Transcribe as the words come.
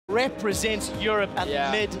represents Europe at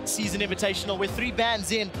the mid-season invitational. With 3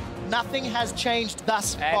 bans in, nothing has changed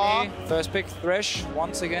thus far. First pick Thresh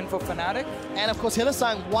once again for Fnatic. And of course,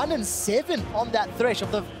 Hylissang 1-7 on that Thresh.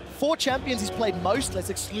 Of the 4 champions he's played most, let's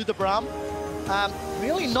exclude the Braum,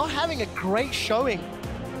 really not having a great showing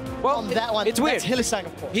on that one. It's weird. That's Hylissang,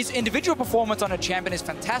 of course. His individual performance on a champion is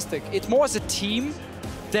fantastic. It's more as a team,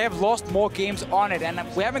 they have lost more games on it, and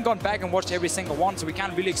we haven't gone back and watched every single one, so we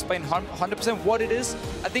can't really explain 100% what it is.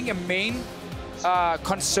 I think a main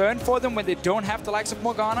concern for them when they don't have the likes of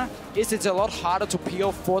Morgana is it's a lot harder to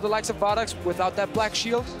peel for the likes of Vardax without that black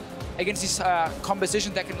shield against these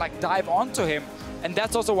compositions that can like dive onto him. And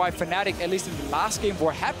that's also why Fnatic, at least in the last game,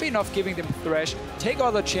 were happy enough giving them Thresh, take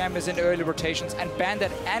other champions in early rotations, and ban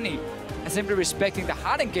that Annie, and simply respecting the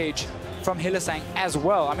hard engage from Hylissang as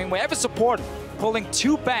well. I mean, we have a support pulling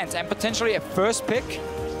 2 bans and potentially a first pick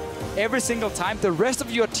every single time. The rest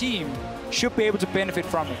of your team should be able to benefit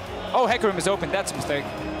from it. Oh, Hecarim is open. That's a mistake.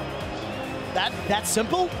 That's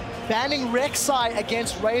simple. Banning Rek'Sai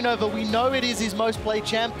against Reignover. We know it is his most played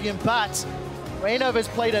champion, but Reignover has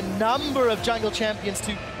played a number of jungle champions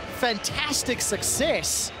to fantastic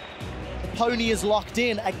success. The pony is locked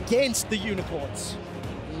in against the Unicorns.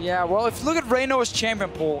 Yeah, well, if you look at Reignover's champion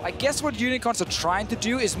pool, I guess what Unicorns are trying to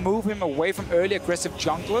do is move him away from early aggressive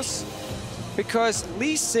junglers, because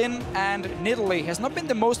Lee Sin and Nidalee has not been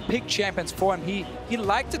the most picked champions for him. He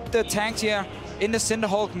liked the tanks here in the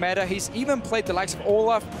Cinderhulk meta. He's even played the likes of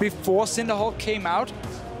Olaf before Cinderhulk came out.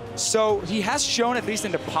 So he has shown, at least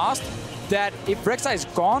in the past, that if Rek'Sai is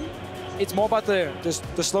gone, it's more about the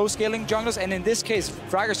slow scaling junglers, and in this case,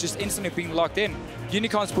 Fragger's just instantly being locked in.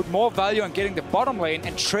 Unicorns put more value on getting the bottom lane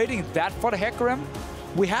and trading that for the Hecarim.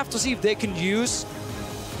 We have to see if they can use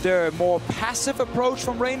the more passive approach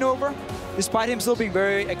from Reignover, despite him still being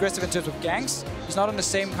very aggressive in terms of ganks. He's not on the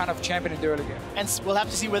same kind of champion in the early game. And we'll have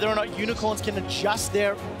to see whether or not Unicorns can adjust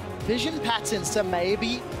their vision patterns to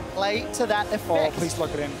maybe play to that effect. Oh, please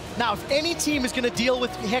lock it in. Now, if any team is going to deal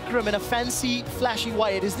with Hecarim in a fancy, flashy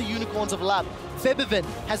way, it is the Unicorns of Lab. Febiven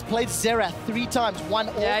has played Xerath 3 times, won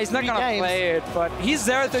all 3 games. Yeah, he's not going to play it, but his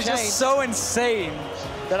Xerath is just so insane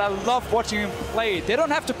that I love watching him play. They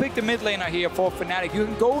don't have to pick the mid laner here for Fnatic. You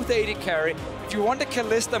can go with the AD carry. If you want the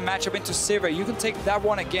Kalista matchup into Sivir, you can take that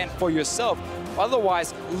one again for yourself.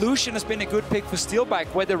 Otherwise, Lucian has been a good pick for Steelback,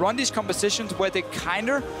 where they run these compositions where they kind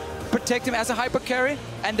of protect him as a hyper carry,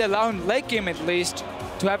 and they allow him late game at least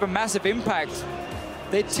to have a massive impact.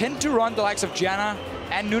 They tend to run the likes of Janna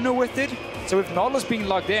and Nunu with it, so if Nautilus being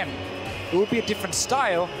locked in, it would be a different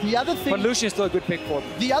style. The other thing, but Lucian is still a good pick for them.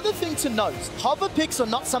 The other thing to note, hover picks are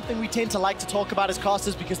not something we tend to like to talk about as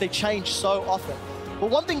casters because they change so often. But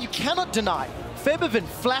one thing you cannot deny, Febiven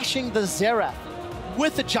flashing the Xerath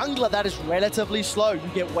with a jungler that is relatively slow. You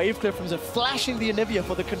get wave clear from Xerath, flashing the Anivia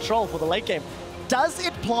for the control for the late game. Does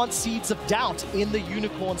it plant seeds of doubt in the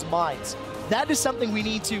Unicorns' minds? That is something we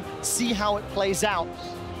need to see how it plays out.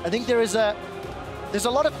 I think there's a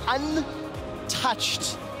lot of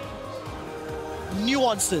untouched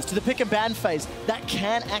nuances to the pick and ban phase that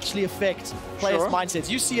can actually affect players' mindsets.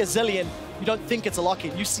 You see a Zillion, you don't think it's a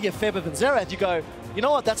lock-in. You see a Febiven Xerath, you go, you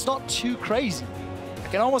know what, that's not too crazy. I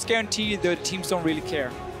can almost guarantee the teams don't really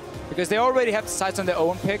care, because they already have the sights on their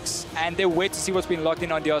own picks, and they wait to see what's been locked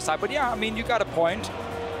in on the other side. But yeah, I mean, you got a point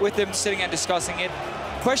with them sitting and discussing it.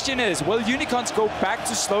 Question is, will Unicorns go back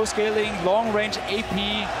to slow scaling, long-range AP,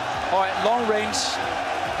 or long-range?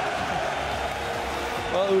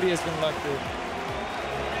 Well, Udi has been locked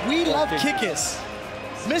in. We love kickers.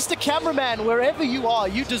 Mr. Cameraman, wherever you are,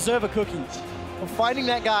 you deserve a cookie for finding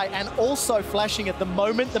that guy and also flashing at the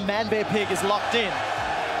moment the Man-Bear Pig is locked in.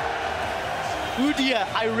 Udyr,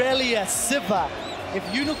 Irelia, Sivir. If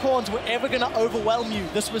Unicorns were ever going to overwhelm you,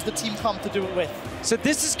 this was the team comp to do it with. So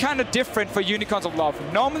this is kind of different for Unicorns of Love.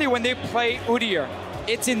 Normally when they play Udyr,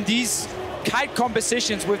 it's in these kite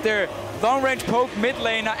compositions with their long-range poke mid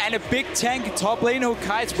laner and a big tank top laner who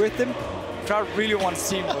kites with them. Crowd really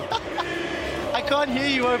wants Teemo. I can't hear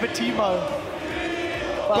you over Teemo.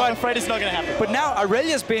 Well, I'm afraid it's not going to happen. But now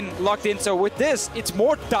Irelia's been locked in, so with this, it's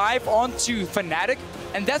more dive onto Fnatic.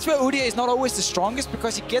 And that's where Udyr is not always the strongest,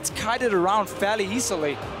 because he gets kited around fairly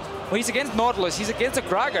easily. When he's against Nautilus, he's against the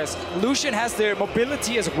Gragas. Lucian has the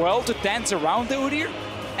mobility as well to dance around the Udyr.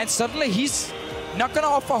 And suddenly he's not going to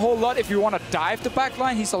offer a whole lot if you want to dive the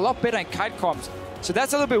backline. He's a lot better in kite comps. So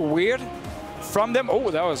that's a little bit weird from them.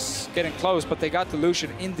 Oh, that was getting close, but they got the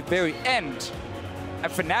Lucian in the very end.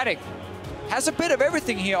 And Fnatic has a bit of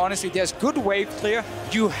everything here, honestly. There's good wave clear.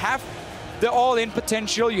 You have the all-in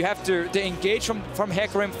potential. You have to engage from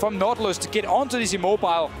Hecarim, from Nautilus to get onto these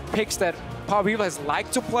immobile picks that Power People has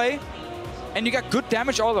liked to play. And you got good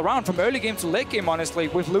damage all around from early game to late game, honestly,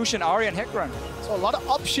 with Lucian, Ahri, and Hecarim. So a lot of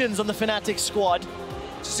options on the Fnatic squad.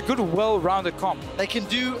 Just a good, well-rounded comp. They can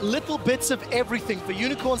do little bits of everything. For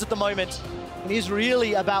Unicorns at the moment, it is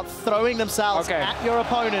really about throwing themselves at your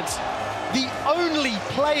opponents. The only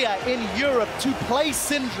player in Europe to play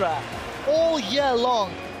Syndra all year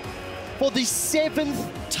long for the 7th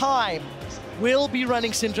time will be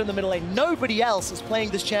running Syndra in the middle lane. Nobody else is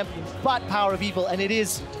playing this champion but Power of Evil, and it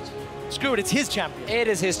is, screw it, it's his champion. It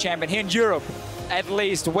is his champion here in Europe, at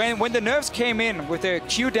least. When the nerfs came in, with their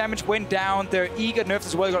Q damage went down, their E got nerfed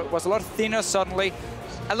as well, was a lot thinner suddenly.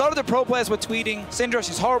 A lot of the pro players were tweeting, Syndra,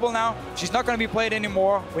 she's horrible now, she's not going to be played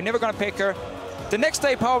anymore, we're never going to pick her. The next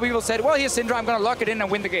day, Power of Evil said, well, here's Syndra, I'm going to lock it in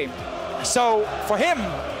and win the game. So for him,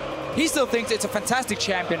 he still thinks it's a fantastic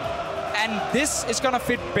champion. And this is going to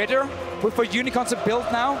fit better with what Unicorns are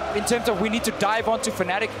built now, in terms of we need to dive onto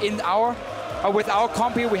Fnatic with our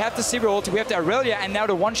comp here. We have the Sivir ulti, we have the Aurelia, and now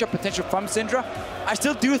the one-shot potential from Syndra. I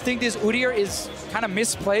still do think this Udyr is kind of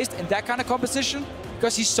misplaced in that kind of composition,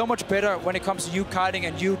 because he's so much better when it comes to you kiting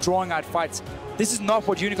and you drawing out fights. This is not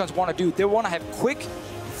what Unicorns want to do. They want to have quick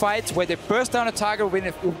fights where they burst down a target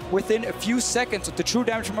within a few seconds of the true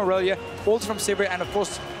damage from Aurelia, ulti from Sivir, and of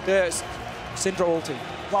course the Syndra ulti.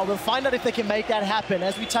 Well, we'll find out if they can make that happen.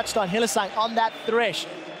 As we touched on, Hylissang on that Thresh,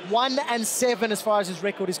 1-7 as far as his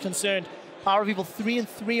record is concerned. Power of Evil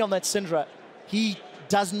 3-3 on that Syndra. He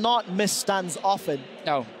does not miss stuns often.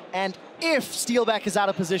 No. And if Steelback is out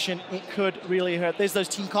of position, it could really hurt. There's those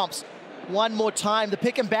team comps. One more time, the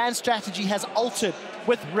pick and ban strategy has altered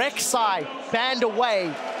with Rek'Sai banned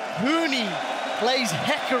away. Huni plays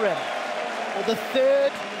Hecarim for the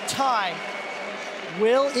 3rd time.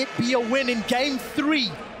 Will it be a win in Game 3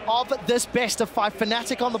 of this best of 5?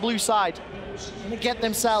 Fnatic on the blue side going to get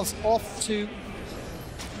themselves off to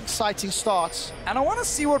exciting starts. And I want to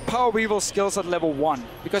see what Power of Evil's skills at level 1,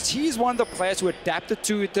 because he's one of the players who adapted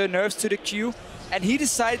to the nerfs to the Q, and he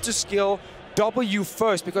decided to skill W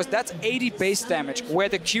first, because that's 80 base damage, where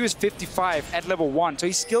the Q is 55 at level 1. So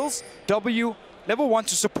he skills W level 1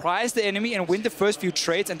 to surprise the enemy and win the first few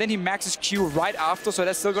trades, and then he maxes Q right after, so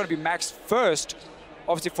that's still going to be maxed first,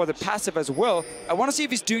 obviously for the passive as well. I want to see if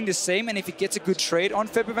he's doing the same and if he gets a good trade on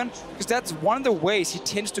Febiven, because that's one of the ways he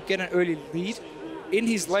tends to get an early lead in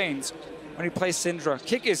his lanes when he plays Syndra.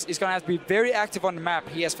 Kikis is going to have to be very active on the map.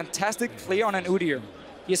 He has fantastic clear on an Udyr.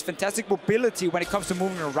 He has fantastic mobility when it comes to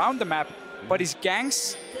moving around the map, but his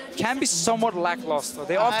ganks can be somewhat lackluster.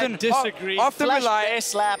 They often disagree. Often flash rely.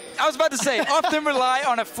 Slap. I was about to say, often rely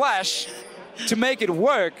on a flash to make it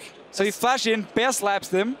work. So he flash in, bear slaps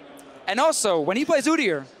them, and also when he plays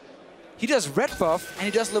Udyr, he does red buff and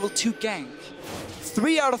he does level 2 gank.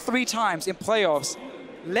 3 out of 3 times in playoffs.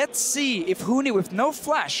 Let's see if Huni with no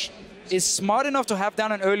flash is smart enough to have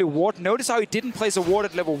down an early ward. Notice how he didn't place a ward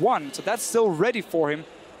at level 1, so that's still ready for him.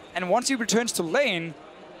 And once he returns to lane,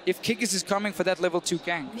 if Kikis is coming for that level 2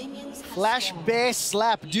 gank. Flash bear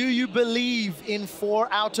slap. Do you believe in 4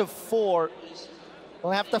 out of 4?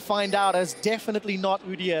 We'll have to find out, as definitely not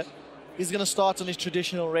Udyr. He's going to start on his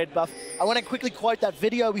traditional red buff. I want to quickly quote that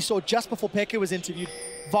video we saw just before Pekka was interviewed.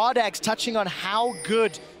 Vardag's touching on how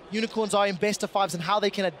good Unicorns are in best of 5s and how they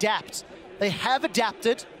can adapt. They have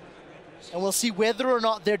adapted, and we'll see whether or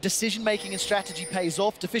not their decision-making and strategy pays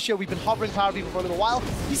off. Deficio, we've been hovering Power of Evil for a little while.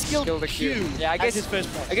 He skilled the Q. Yeah, I guess his first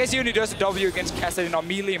play. I guess he only does the W against Kassadin or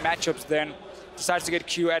melee matchups, then decides to get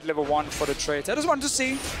Q at level 1 for the trades. I just wanted to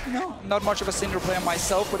see, you know, I'm not much of a Syndra player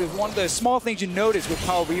myself, but it's one of the small things you notice with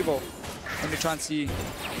Power of Evil when you try and see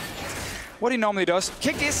what he normally does.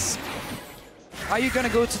 Kikis, are you going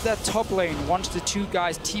to go to that top lane once the 2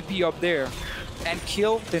 guys TP up there and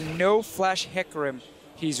kill the no-flash Hecarim?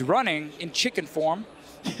 He's running in chicken form.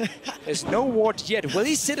 There's no ward yet. Will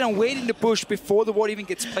he sit and wait in the bush before the ward even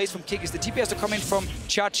gets placed from Kikis? The TP has to come in from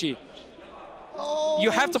Chachi. Oh, you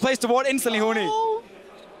have to place the ward instantly, Huni. Oh.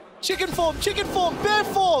 Chicken form, bear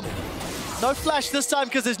form. No flash this time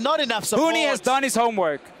because there's not enough support. Huni has done his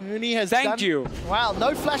homework. Huni has Thank you. Wow,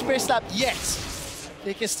 no flash bear slap yet.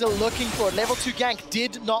 Vic is still looking for it. Level 2 gank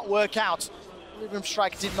did not work out. Libram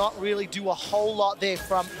Strike did not really do a whole lot there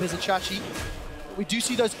from Vizichachi. We do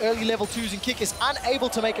see those early level 2s, and Kick is unable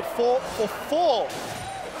to make it 4 for 4.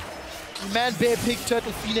 Man, bear, pig,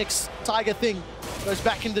 turtle, phoenix, tiger thing goes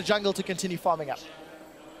back into the jungle to continue farming up.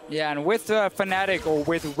 Yeah, and with Fnatic, or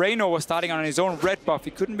with Reno starting on his own red buff,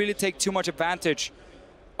 he couldn't really take too much advantage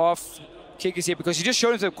of Kikis here, because he just showed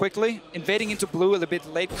himself quickly. Invading into blue a little bit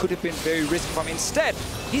late could have been very risky for him. Instead,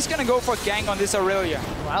 he's going to go for a gank on this Aurelia.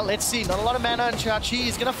 Well, let's see. Not a lot of mana on Chachi.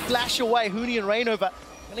 He's going to flash away Huni and Rainover.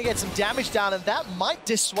 Gonna get some damage down, and that might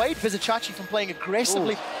dissuade Vizicachi from playing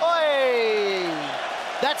aggressively. Oi!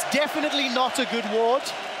 That's definitely not a good ward.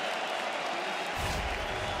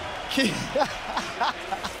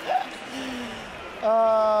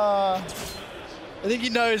 I think he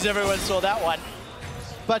knows everyone saw that one.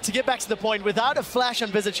 But to get back to the point, without a flash on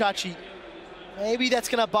Vizicachi, maybe that's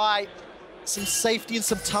gonna buy some safety and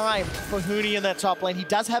some time for Huni in that top lane. He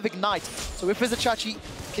does have Ignite, so if Vizicachi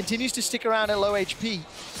continues to stick around at low HP,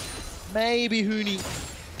 maybe Huni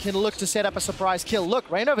can look to set up a surprise kill. Look,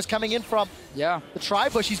 Reinova's coming in from the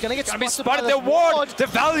tri-bush. He's going to get spotted by the ward. The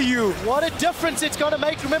value. What a difference it's going to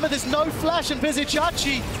make. Remember, there's no flash in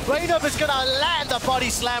Vizicachi. Reinova's going to land a body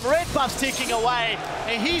slam. Red buff's ticking away,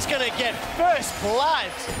 and he's going to get first blood.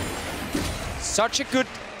 Such a good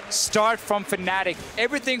start from Fnatic.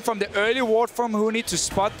 Everything from the early ward from Huni to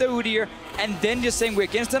spot the Udyr, and then just saying we're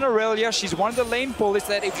against an Aurelia. She's one of the lane bullies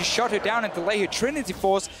that if you shut her down and delay her Trinity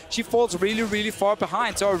Force, she falls really, really far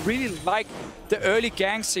behind. So I really like the early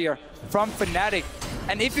ganks here from Fnatic.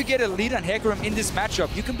 And if you get a lead on Hecarim in this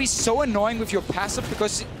matchup, you can be so annoying with your passive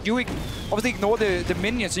because you obviously ignore the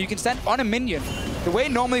minion, so you can stand on a minion. The way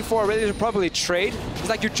normally for Aurelia to probably trade is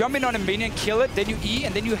like you jump in on a minion, kill it, then you E,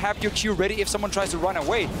 and then you have your Q ready if someone tries to run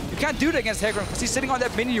away. You can't do that against Hecarim because he's sitting on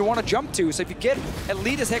that minion you want to jump to. So if you get a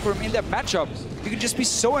lead as Hecarim in that matchup, you can just be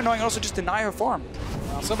so annoying and also just deny her farm.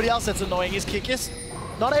 Somebody else that's annoying is Kikis.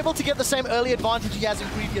 Not able to get the same early advantage he has in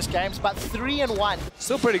previous games, but 3-1.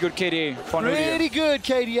 Still pretty good KDA. Pretty good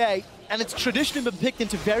KDA. And it's traditionally been picked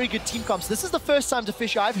into very good team comps. This is the first time,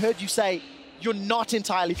 Fisher, I've heard you say you're not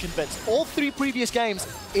entirely convinced. All 3 previous games,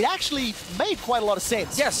 it actually made quite a lot of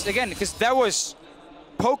sense. Yes, again, because that was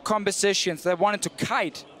poke compositions that wanted to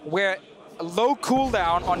kite, where a low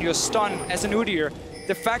cooldown on your stun as an Udyr,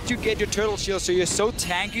 the fact you get your turtle shield, so you're so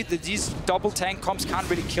tanky that these double tank comps can't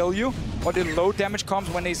really kill you, or the low damage comps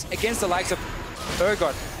when he's against the likes of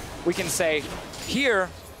Urgot, we can say. Here,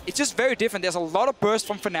 it's just very different. There's a lot of burst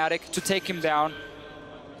from Fnatic to take him down,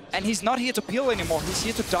 and he's not here to peel anymore. He's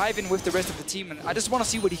here to dive in with the rest of the team, and I just want to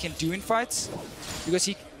see what he can do in fights, because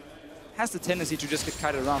he has the tendency to just get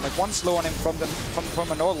kited around. Like one slow on him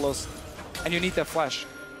from a Nautilus, and you need that flash.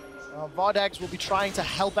 Vardags will be trying to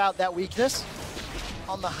help out that weakness.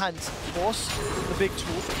 On the hunt, of course, the big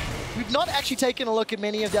tool. We've not actually taken a look at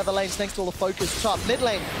many of the other lanes thanks to all the focus. Top, mid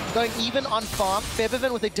lane, going even on farm.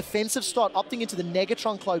 Febiven with a defensive start, opting into the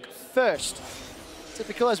Negatron cloak first.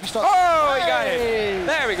 Typical as we start. Oh, he got it.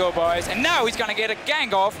 There we go, boys. And now he's going to get a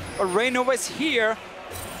gank off. But Reynova is here.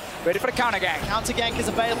 Ready for the counter gank. Counter gank is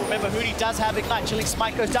available. Remember, Huni does have Ignite. Chilling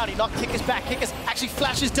Smite goes down. He knocked Kikis back. Kikis actually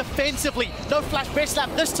flashes defensively. No flash best slap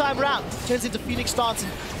this time round. Turns into Phoenix stance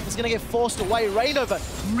and is going to get forced away. Reynova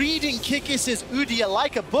reading Kikis' Udyr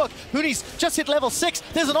like a book. Huni's just hit level 6.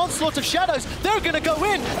 There's an onslaught of shadows. They're going to go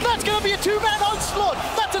in. And that's going to be a 2-man onslaught.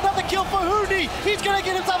 That's another kill for Huni. He's going to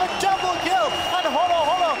get himself a double kill. And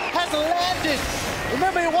Holo has landed.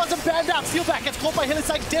 Remember, it wasn't banned out. Steelback gets caught by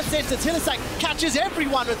Hillisang's death sentence. Hillisang catches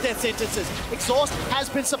everyone with death sentences. Exhaust has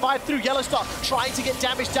been survived through Yellowstar, trying to get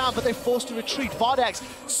damage down, but they're forced to retreat. Vardags,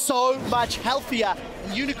 so much healthier.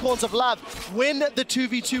 And Unicorns of Love win the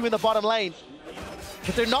 2v2 in the bottom lane.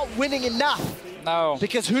 But they're not winning enough. No.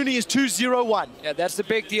 Because Huni is 2-0-1. Yeah, that's the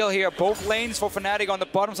big deal here. Both lanes for Fnatic on the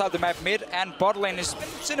bottom side of the map, mid and bot lane, has been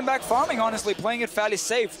sitting back farming, honestly, playing it fairly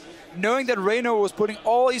safe, knowing that Reynova was putting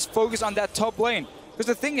all his focus on that top lane. Because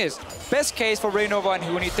the thing is, best case for Reynova and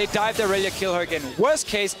Huni, they dive the Aurelia, kill her again. Worst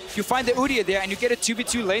case, you find the Udyr there and you get a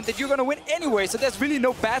 2v2 lane that you're going to win anyway. So there's really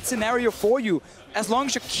no bad scenario for you. As long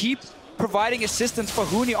as you keep providing assistance for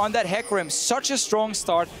Huni on that Hecarim. Such a strong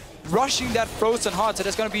start, rushing that Frozen Heart. So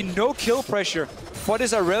there's going to be no kill pressure for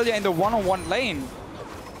this Aurelia in the one-on-one lane.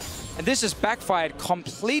 And this is backfired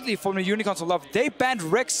completely from the Unicorns of Love. They banned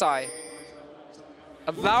Rek'Sai,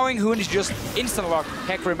 allowing Huni to just instant lock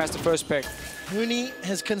Hecarim as the first pick. Huni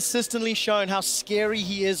has consistently shown how scary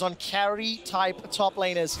he is on carry-type top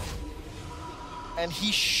laners. And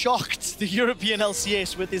he shocked the European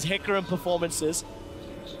LCS with his Hecarim performances.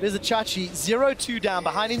 Vizicachi, 0-2 down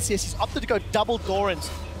behind NCS. He's opted to go double Dorans.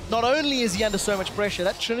 Not only is he under so much pressure,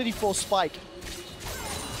 that Trinity Force spike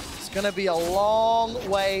is going to be a long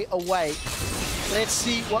way away. Let's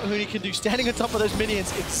see what Huni can do. Standing on top of those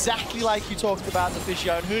minions, exactly like you talked about,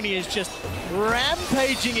 Nefisio. And Huni is just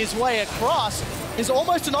rampaging his way across. There's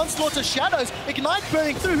almost an onslaught of shadows. Ignite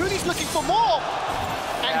burning through. Huni's looking for more.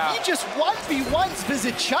 And he just 1v1s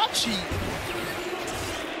Vizicachi.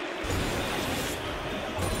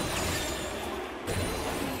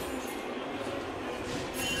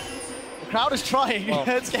 The crowd is trying. Well,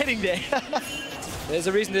 it's getting there. There's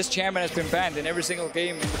a reason this champion has been banned in every single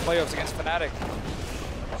game in the playoffs against Fnatic.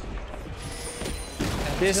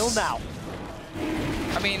 Until now.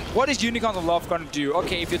 I mean, what is Unicorns of Love going to do?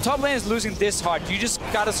 Okay, if your top lane is losing this hard, you just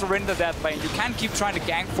got to surrender that lane. You can't keep trying to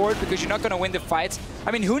gank for it because you're not going to win the fights.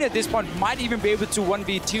 I mean, Hoon at this point might even be able to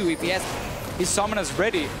 1v2 if he has his summoners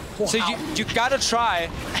ready. Wow. So you got to try.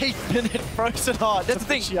 8-minute frozen hard. That's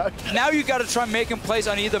the thing. Now you got to try making plays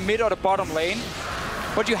on either mid or the bottom lane.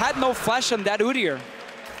 But you had no flash on that Udyr.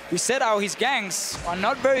 We said how his ganks are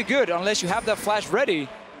not very good unless you have that flash ready.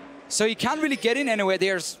 So you can't really get in anywhere.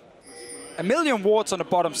 There's a million wards on the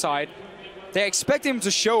bottom side. They expect him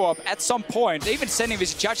to show up at some point. They're even sending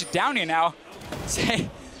Visitachi down here now.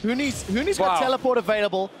 Hooney's got teleport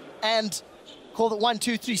available and call it 1,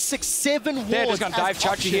 2, 3, 6, 7 wards. They're just gonna dive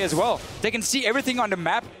Chachi here as well. They can see everything on the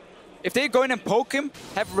map. If they go in and poke him,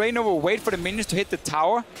 have Rainover wait for the minions to hit the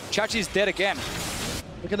tower, Chachi is dead again.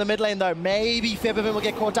 Look at the mid lane though. Maybe Febiven will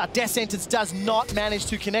get caught out. Death Sentence does not manage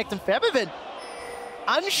to connect, and Febiven,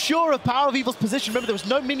 unsure of Power of Evil's position. Remember, there was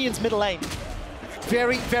no minions mid lane.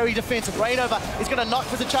 Very, very defensive. Rainover is going to knock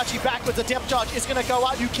Visitachi backwards. The depth charge is going to go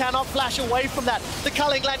out. You cannot flash away from that. The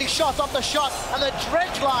Culling landing shot off the shot, and the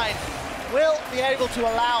dredge line will be able to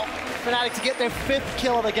allow Fnatic to get their 5th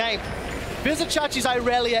kill of the game. Visitachi's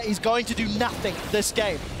Irelia is going to do nothing this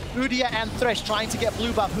game. Udyr and Thresh trying to get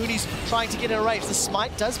blue buff. Hooney's trying to get in a range. The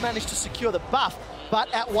Smite does manage to secure the buff,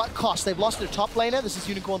 but at what cost? They've lost their top laner. This is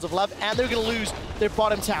Unicorns of Love, and they're going to lose their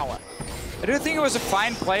bottom tower. I do think it was a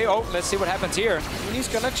fine play. Oh, let's see what happens here. And he's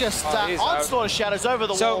going to just onslaught of shadows over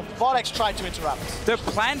the wall. Vodex tried to interrupt. The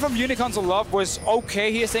plan from Unicorns of Love was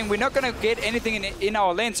okay. He is saying we're not going to get anything in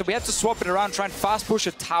our lane, so we have to swap it around, try and fast push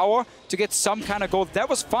a tower to get some kind of gold. That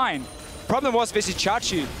was fine. Problem was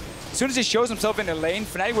Visitachi. As soon as he shows himself in the lane,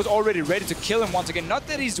 Fnatic was already ready to kill him once again. Not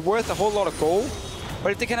that he's worth a whole lot of gold,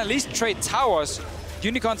 but if they can at least trade towers,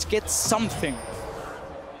 Unicorns get something.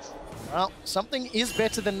 Well, something is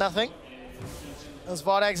better than nothing. As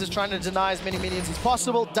Vodex is trying to deny as many minions as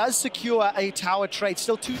possible, does secure a tower trade.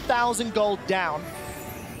 Still 2,000 gold down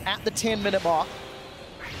at the 10-minute mark.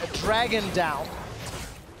 A dragon down.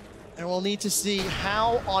 And we'll need to see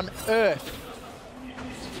how on earth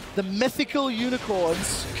the mythical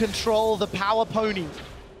unicorns control the power pony.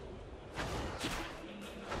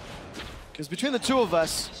 Because between the two of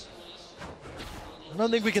us, I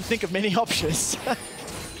don't think we can think of many options.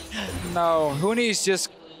 No, Hooney is just...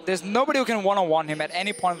 There's nobody who can one-on-one him at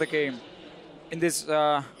any point of the game in this,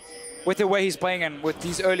 with the way he's playing and with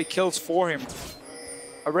these early kills for him.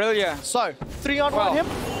 Irelia. So, 3-on-1 him.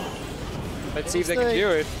 Let's see if they can do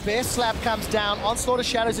it. Bear Slap comes down. Onslaught of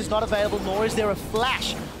Shadows is not available, nor is there a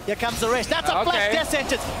flash. Here comes the rest. That's a flash Death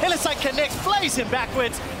Sentence. Hylissang connects, flays him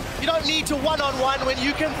backwards. You don't need to one-on-one when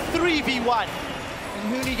you can 3v1.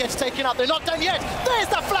 And Hooney gets taken up. They're not done yet. There's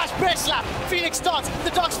the flash Bear Slap. Phoenix starts. The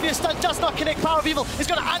Dark Sphere stun does not connect. Power of Evil is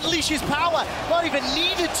going to unleash his power. Not even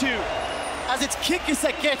needed to. As it's Kikis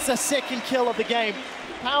that gets a 2nd kill of the game.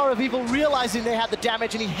 Power of Evil realizing they had the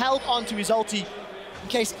damage, and he held onto his ulti in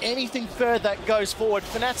case anything further goes forward.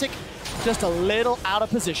 Fnatic just a little out of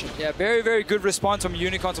position. Yeah, very, very good response from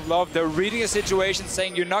Unicorns of Love. They're reading a situation,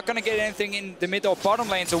 saying you're not going to get anything in the mid or bottom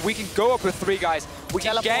lane, so we can go up with 3 guys. We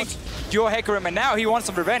can gank your Hecarim, and now he wants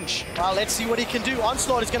some revenge. Well, let's see what he can do.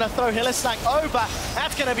 Onslaught is going to throw Hylissang over.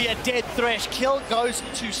 That's going to be a dead Thresh. Kill goes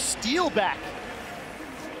to Steelback.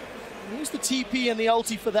 Use the TP and the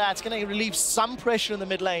ulti for that. It's going to relieve some pressure in the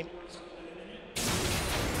mid lane.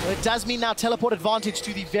 Well, it does mean now teleport advantage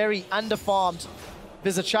to the very underfarmed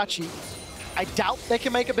Visitachi. I doubt they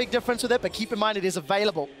can make a big difference with it, but keep in mind it is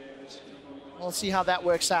available. We'll see how that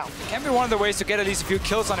works out. It can be one of the ways to get at least a few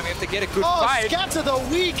kills on him if they get a good fight. Scatter the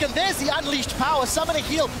weak, and there's the unleashed power. Summon a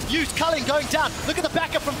heal, used, Culling going down. Look at the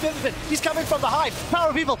backup from Febiven. He's coming from the hive. Power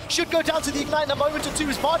of Evil should go down to the Ignite in a moment or two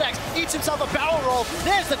as Vodex eats himself a barrel roll.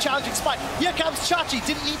 There's the challenging spike. Here comes Chachi.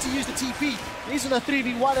 Didn't need to use the TP. He's in a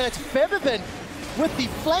 3v1, and it's Febiven with the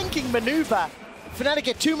flanking maneuver. Fnatic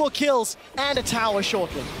get 2 more kills and a tower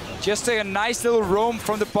shortly. Just a nice little roam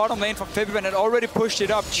from the bottom lane from Febiven had already pushed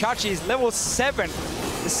it up. Chachi is level 7,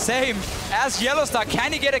 the same as Yellowstar.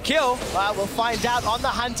 Can he get a kill? Well, we'll find out. On the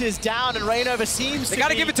hunt is down, and Rainover seems They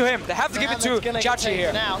gotta give it to him. They have to give it to Chachi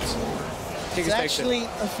here. Out. It's actually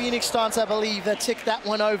a Phoenix stance, I believe, that ticked that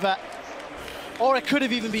one over. Or it could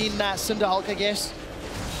have even been Cinderhulk, I guess.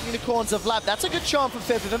 Unicorns of Love. That's a good charm from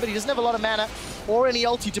Febiven, but he doesn't have a lot of mana or any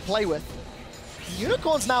ulti to play with. The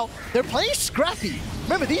Unicorns now, they're playing scrappy.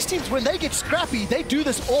 Remember, these teams, when they get scrappy, they do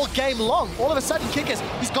this all game long. All of a sudden, Kikis,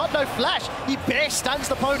 he's got no flash. He bare stuns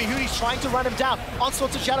the pony. Hooney's trying to run him down.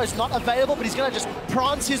 Onslaught of Shadows not available, but he's going to just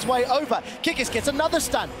prance his way over. Kikis gets another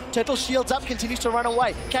stun. Turtle shields up, continues to run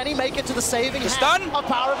away. Can he make it to the saving hand stun of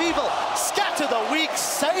Power of Evil? Scatter the weak,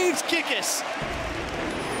 saves Kikis.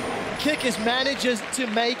 Kikis manages to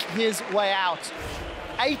make his way out.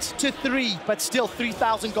 8-3, but still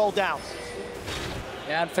 3,000 gold down.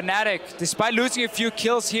 Yeah, and Fnatic, despite losing a few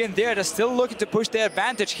kills here and there, they're still looking to push their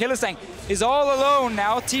advantage. Hylissang is all alone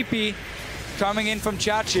now. TP coming in from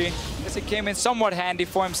Chachi. Guess it came in somewhat handy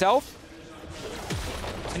for himself.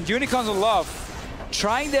 And Unicorns will love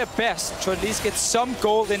trying their best to at least get some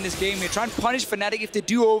gold in this game here. Try and punish Fnatic if they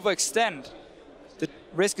do overextend. The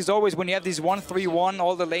risk is always when you have these 1-3-1,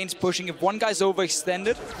 all the lanes pushing. If one guy's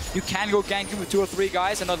overextended, you can go ganking with 2 or 3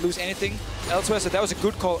 guys and not lose anything elsewhere. So that was a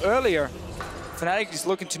good call earlier. Fnatic is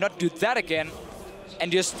looking to not do that again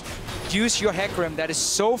and just use your Hecarim that is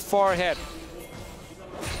so far ahead.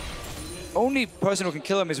 Only person who can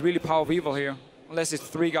kill him is really Power of Evil here, unless it's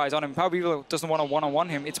 3 guys on him. Power of Evil doesn't want to one-on-one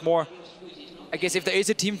him. It's more, I guess, if there is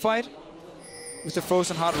a team fight with the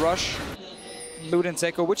Frozen Heart Rush, Loot and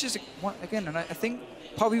Zeko, which is, again, and I think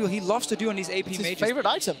Power of Evil, he loves to do on these AP it's mages. his favorite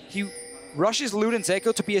item. He rushes Loot and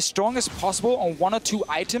Zeko to be as strong as possible on 1 or 2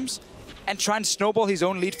 items and try and snowball his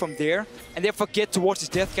own lead from there, and therefore get towards his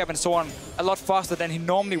death cap and so on a lot faster than he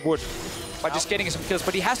normally would by just getting some kills.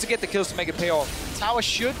 But he has to get the kills to make it pay off. Tower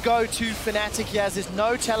should go to Fnatic here as there's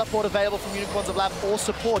no teleport available from Unicorns of Lab or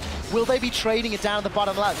support. Will they be trading it down in the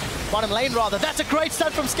bottom lane rather? That's a great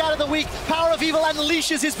stun from Scat of the Week. Power of Evil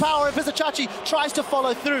unleashes his power and Vizichachi tries to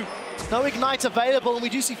follow through. No Ignite available, and we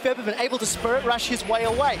do see Febiven able to Spirit Rush his way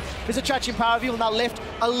away. Vizichachi and Power of Evil now left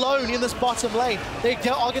alone in this bottom lane. They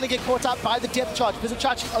are going to get caught up by the depth charge.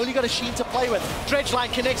 Vizichachi only got a Sheen to play with.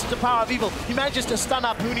 Dredgeline connects to Power of Evil. He manages to stun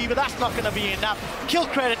up Huni, but that's not going to be enough. Kill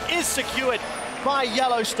credit is secured by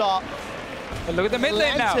Yellow Star. And look at the mid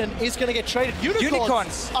lane now. Lantern is going to get traded.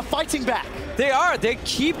 Unicorns are fighting back. They are. They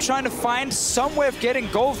keep trying to find some way of getting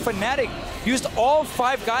gold. Fnatic used all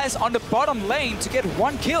 5 guys on the bottom lane to get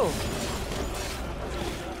 1 kill.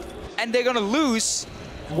 And they're going to lose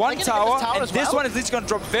 1 tower, and this one is just going to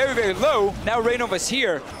drop very, very low. Now Reinova's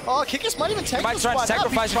here. Oh, Kikis might even take this one out.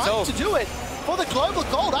 Sacrifice himself. He's trying to do it for the global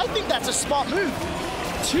gold. I think that's a smart move.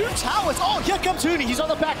 2 towers. Oh, here comes Huni. He's on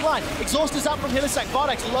the back line. Exhaust is up from Hylissang.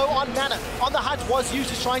 Vodex low on mana. On the hunt was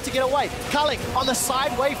used, is trying to get away. Culling on the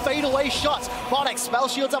sideway fadeaway shots. Vodex spell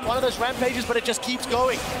shields up one of those rampages, but it just keeps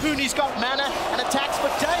going. Huni's got mana and attacks for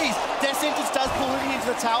days. Death Sentence does pull Huni into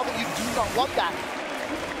the tower, but you do not want that.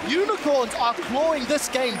 Unicorns are clawing this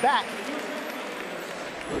game back.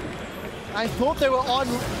 I thought they were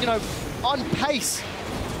on pace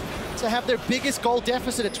to have their biggest goal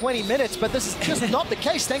deficit at 20 minutes, but this is just not the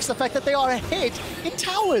case thanks to the fact that they are ahead in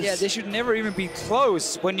towers. Yeah, they should never even be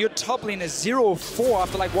close when your top lane is 0-4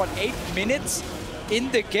 after like, what, 8 minutes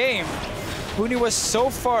in the game. Huni was so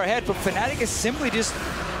far ahead, but Fnatic is simply just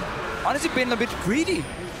honestly been a bit greedy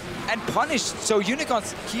and punished. So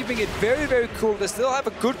Unicorns keeping it very, very cool. They still have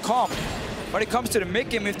a good comp when it comes to the mid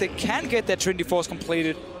game. If they can get that Trinity Force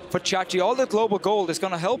completed for Chachi, all the global gold is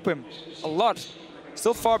going to help him a lot.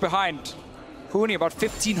 Still far behind Huni, about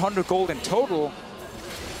 1,500 gold in total.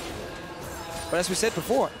 But as we said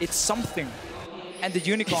before, it's something. And the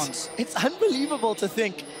Unicorns. It's unbelievable to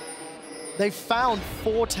think they found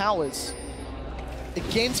 4 towers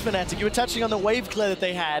against Fnatic. You were touching on the wave clear that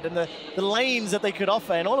they had and the lanes that they could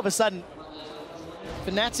offer, and all of a sudden,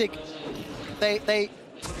 Fnatic, they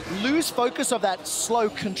lose focus of that slow,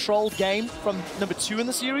 controlled game from number 2 in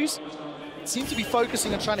the series. Seem to be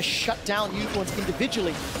focusing on trying to shut down Unicorns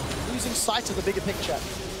individually, losing sight of the bigger picture.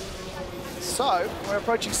 So, we're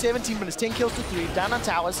approaching 17 minutes, 10 kills to 3, down on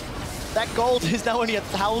towers. That gold is now only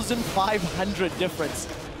 1,500 difference.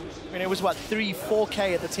 I mean, it was, what,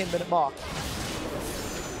 4K at the 10-minute mark.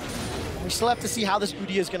 We still have to see how this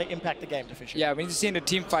Udyr is going to impact the game, Fisher. Yeah, we need to see in the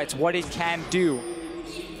team fights what it can do.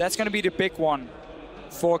 That's going to be the big one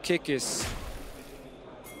for Kikis.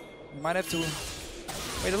 We might have to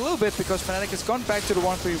wait a little bit because Fnatic has gone back to the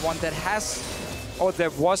 1-3-1 that has, or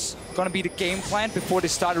that was going to be the game plan before they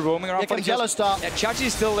started roaming around. Here comes Yellow Star. Yeah, Chachi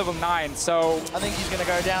is still level 9, so I think he's going to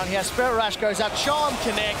go down here. Spirit Rush goes up, Charm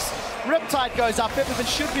connects, Riptide goes up. Febiven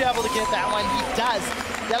should be able to get that one. He does.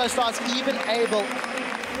 Yellow Star's even able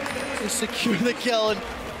to secure the kill, and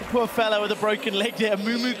the poor fellow with a broken leg there.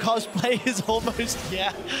 Mumu cosplay is almost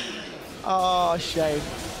here. Oh, shame.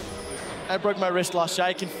 I broke my wrist last year.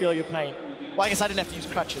 I can feel your pain. Well, I guess I didn't have to use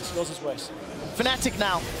crutches. Yours is worse. Fnatic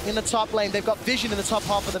now in the top lane. They've got vision in the top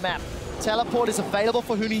half of the map. Teleport is available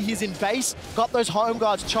for Huni. He's in base. Got those home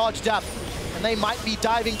guards charged up. And they might be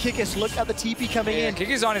diving Kikis. Look at the TP coming in.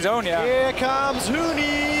 Kikis on his own, yeah. Here comes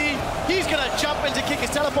Huni. He's going to jump in to kick his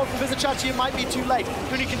teleport from Vizichachi. It might be too late.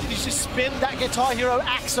 Huni continues to spin that Guitar Hero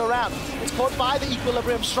axe around. It's caught by the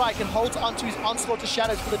Equilibrium Strike and holds onto his Onslaught to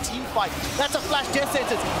Shadows for the team fight. That's a flash death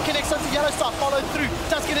sentence. Connects onto Yellow Star, followed through.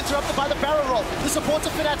 Does get interrupted by the barrel roll. The support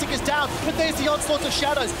of Fnatic is down, but there's the Onslaught of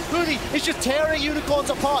Shadows. Huni is just tearing Unicorns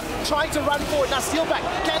apart, trying to run forward. Now steal back.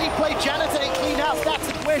 Can he play Janitor and clean house? That's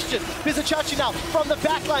the question. Vizichachi now from the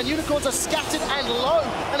backline. Unicorns are scattered and low,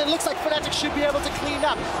 and it looks like Fnatic should be able to clean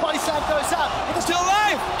up. Body slam goes out. It's still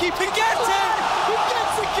alive! He gets it! He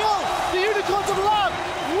gets the kill! The Unicorns of Love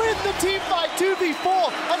win the team fight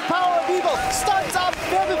 2v4, and Power of Evil stuns up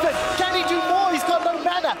Featherfin. Can he do more? He's got no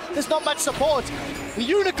mana. There's not much support. The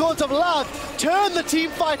Unicorns of Love turn the team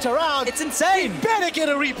fight around. It's insane! We better get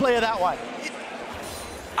a replay of that one.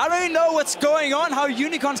 I don't even know what's going on, how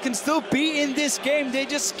Unicorns can still be in this game. They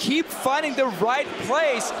just keep finding the right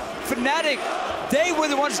place. Fnatic, they were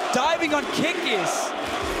the ones diving on Kikis.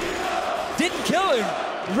 Didn't kill him.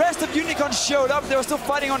 The rest of Unicorns showed up. They were still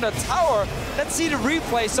fighting on the tower. Let's see the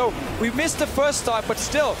replay. So we missed the first start, but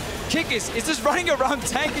still, Kikis is just running around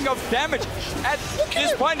tanking off damage. At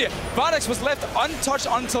this point here, Vardax was left untouched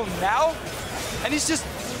until now, and he's just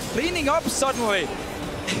cleaning up suddenly.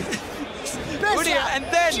 And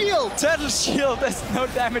then shield. Turtle Shield, there's no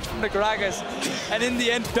damage from the Gragas. And in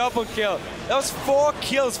the end, double kill. That was 4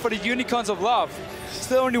 kills for the Unicorns of Love.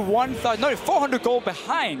 Still only 400 gold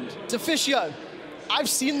behind. Deficio, I've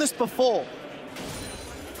seen this before.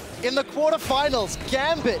 In the quarterfinals,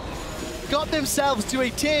 Gambit got themselves to a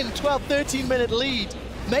 10, 12, 13-minute lead,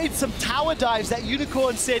 made some tower dives that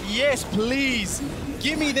Unicorn said, yes, please,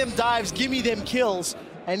 give me them dives, give me them kills.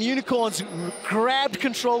 And Unicorns grabbed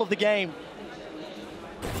control of the game.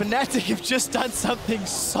 Fnatic have just done something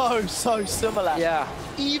so similar. Yeah.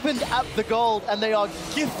 Evened up the gold, and they are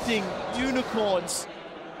gifting Unicorns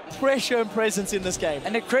pressure and presence in this game.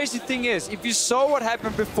 And the crazy thing is, if you saw what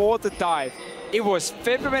happened before the dive, it was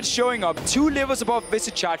Featherman showing up 2 levels above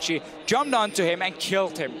Vizichachi, jumped onto him and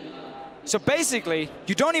killed him. So basically,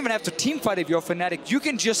 you don't even have to teamfight if you're Fnatic. You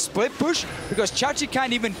can just split push, because Chachi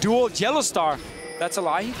can't even duel Yellow Star. That's a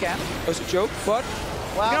lie, he can. It was a joke, but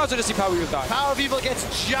you can also just see Power of Evil die. Power of Evil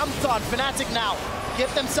gets jumped on. Fnatic now get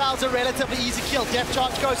themselves a relatively easy kill. Death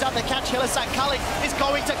Charge goes out, they catch Hillisang. Culling is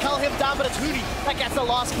going to cull him down, but it's Huni that gets the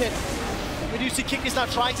last hit. We do see Kick is now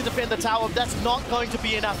trying to defend the tower, but that's not going to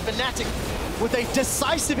be enough. Fnatic, with a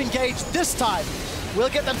decisive engage this time, will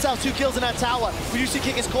get themselves 2 kills in that tower. We do see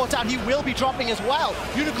Kick is caught out. He will be dropping as well.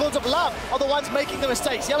 Unicorns of Love are the ones making the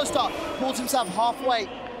mistakes. Yellow Star pulls himself halfway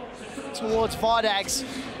towards Vardax.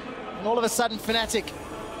 And all of a sudden, Fnatic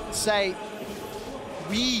say,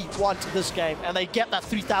 we want this game, and they get that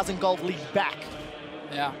 3,000 gold lead back.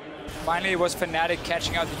 Yeah, finally it was Fnatic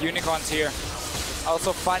catching out the Unicorns here.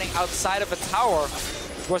 Also fighting outside of a tower,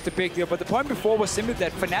 which was the big deal. But the point before was simply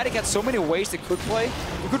that Fnatic had so many ways they could play.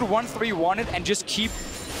 You could 1-3-1 it and just keep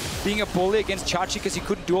being a bully against Chachi because he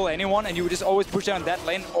couldn't duel anyone, and you would just always push down that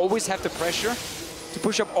lane, always have the pressure to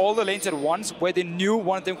push up all the lanes at once where they knew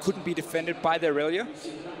one of them couldn't be defended by the Aurelia.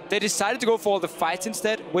 They decided to go for all the fights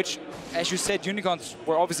instead, which, as you said, Unicorns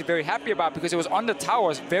were obviously very happy about because it was on the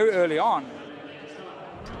towers very early on.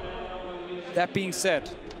 That being said,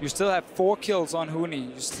 you still have 4 kills on Huni.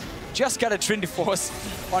 You just got a Trinity Force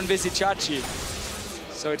on Vizichachi.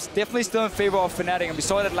 So it's definitely still in favor of Fnatic, and we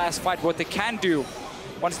saw that last fight, what they can do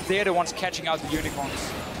once they're the ones catching out the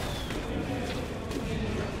Unicorns.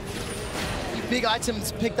 Big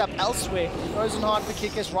items picked up elsewhere. Frozen Heart for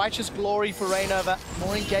Kikis, Righteous Glory for Rainover,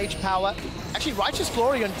 more engaged power. Actually, Righteous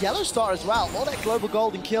Glory on Yellow Star as well. All that global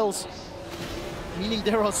gold and kills, meaning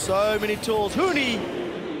there are so many tools. Huni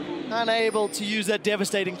unable to use that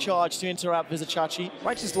devastating charge to interrupt Vizichachi.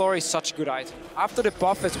 Righteous Glory is such a good item. After the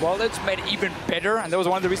buff as well, it's made it even better, and that was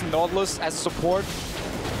one of the reasons Nautilus as a support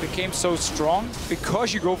became so strong,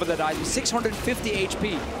 because you go for that item. 650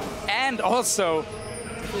 HP, and also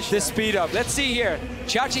the speed up. Let's see here.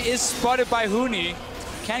 Chachi is spotted by Huni.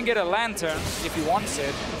 Can get a lantern if he wants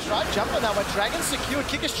it. Tried jumping on that one. Dragon secured.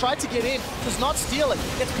 Kikis tried to get in. Does not steal it.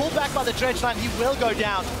 Gets pulled back by the dredge line. He will go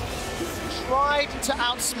down. Tried to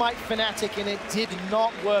outsmite Fnatic, and it did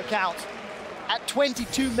not work out. At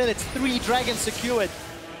 22 minutes, 3 dragons secured.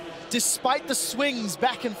 Despite the swings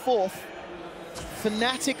back and forth,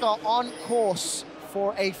 Fnatic are on course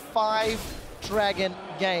for a 5-dragon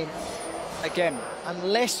game. Again,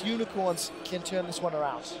 unless Unicorns can turn this one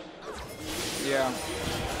around. Yeah,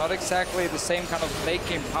 not exactly the same kind of late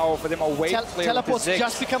game power for them away. Teleport's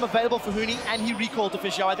just become available for Huni, and he recalled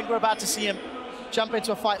Deficio. I think we're about to see him jump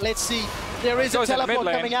into a fight. Let's see. There is a teleport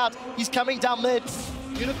coming out. He's coming down mid.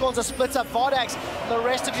 Unicorns are split up. Vardax, the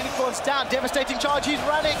rest of Unicorns down. Devastating charge, he's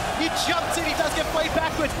running. He jumps in, he does get played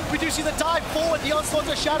backwards. We do see the dive forward, the onslaught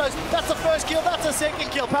of shadows. That's the first kill, that's the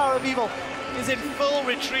second kill. Power of Evil is in full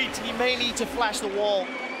retreat. He may need to flash the wall.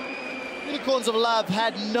 Unicorns of Love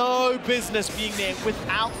had no business being there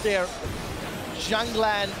without their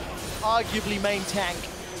jungler and arguably main tank.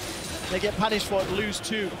 They get punished for it, lose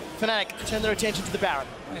 2. Fnatic turn their attention to the Baron.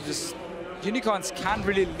 Unicorns can't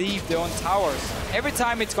really leave their own towers. Every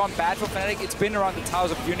time it's gone bad for Fnatic, it's been around the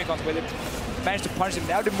towers of Unicorns where they've managed to punish them.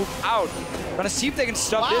 Now they move out. Gonna see if they can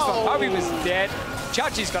stop this one. Pavi was dead.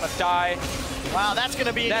 Chachi's gonna die. Wow, that's going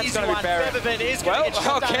to be an easy one. Febiven is going to get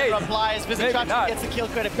shot down and replies. Vizichachi gets the kill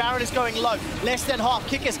credit. Baron is going low. Less than half.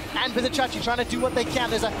 Kikis and Vizichachi trying to do what they can.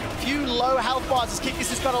 There's a few low health bars as Kikis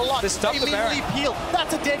has got a lot. They immediately peel.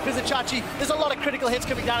 That's a dead Vizichachi. There's a lot of critical hits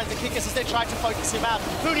coming down into Kikis as they try to focus him out.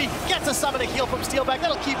 Huni gets a summoning heal from Steelback.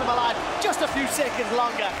 That'll keep him alive just a few seconds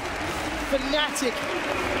longer. Fnatic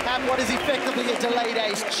have what is effectively a delayed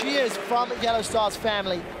ace. Cheers from Yellow Star's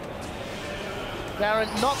family. Baron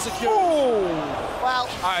not secure. Ooh. Well,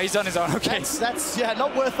 he's on his own. Okay, that's yeah,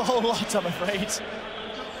 not worth a whole lot, I'm afraid.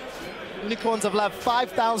 Unicorns of Love,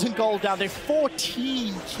 5,000 gold down. They're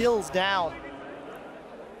 14 kills down,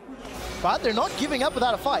 but they're not giving up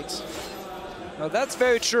without a fight. No, that's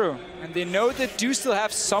very true, and they know they do still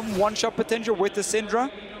have some one-shot potential with the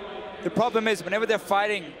Syndra. The problem is whenever they're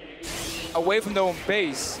fighting away from their own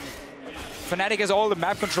base, Fnatic has all the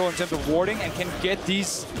map control in terms of warding and can get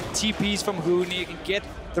these TPs from Huni, can get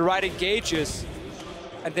the right engages,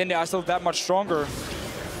 and then they are still that much stronger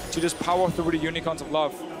to just power through the Unicorns of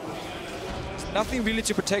Love. There's nothing really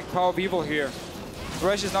to protect Power of Evil here.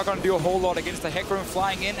 Thresh is not going to do a whole lot against the Hecarim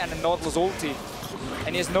flying in and a Nautilus ulti. And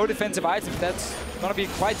he has no defensive items. That's going to be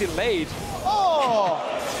quite delayed. Oh!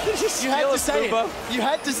 You had to say it. You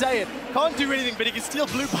had to say it. Can't do anything, but he can steal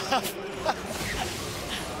blue buff.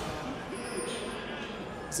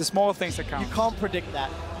 It's the small things that count. You can't predict that.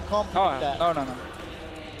 You can't predict that. No, no, no.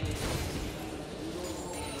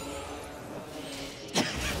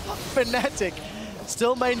 Fnatic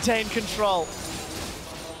still maintain control.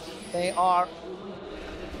 They are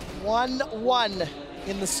 1-1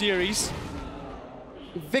 in the series.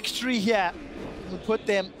 Victory here will put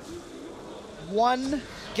them 1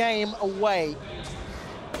 game away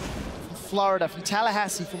from Florida, from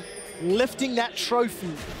Tallahassee, from lifting that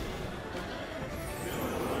trophy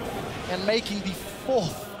and making the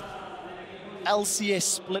 4th LCS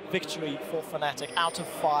split victory for Fnatic out of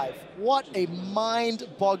 5. What a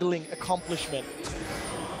mind-boggling accomplishment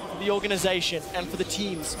for the organization and for the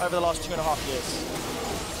teams over the last 2.5 years.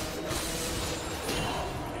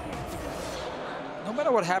 No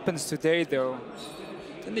matter what happens today, though,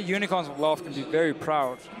 then the Unicorns of Love can be very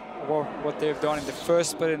proud of what they've done in the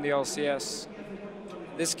first split in the LCS.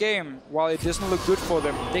 This game, while it doesn't look good for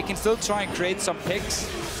them, they can still try and create some picks.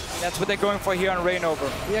 That's what they're going for here on Reignover.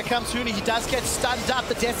 Here comes Huni. He does get stunned up.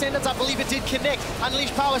 The Death Sentence, I believe it did connect.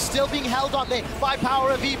 Unleashed Power still being held on there by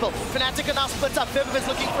Power of Evil. Fnatic are now split up. Febiven's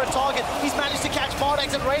looking for a target. He's managed to catch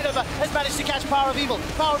Vardax, and Reignover has managed to catch Power of Evil.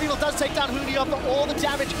 Power of Evil does take down Huni after all the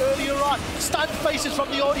damage earlier on. Stunned faces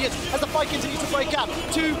from the audience as the fight continues to break out.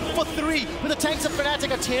 2 for 3, but the tanks of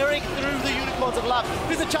Fnatic are tearing through the Unicorns of Love.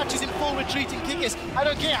 Vizichachi's in full retreat in Kikis. I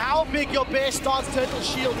don't care how big your Bear Stance Turtle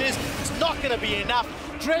Shield is, it's not going to be enough.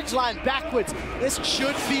 Dredge line backwards. This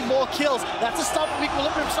should be more kills. That's a stun from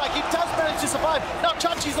Equilibrium Strike. He does manage to survive. Now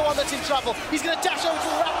Chachi's the one that's in trouble. He's going to dash over to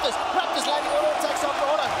the Raptors. Raptors landing auto attacks after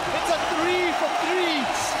auto. It's a 3 for 3.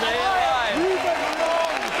 Stay alive.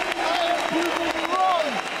 I am proving wrong.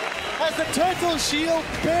 As the Turtle Shield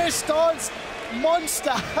Bear Stance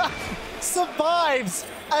monster survives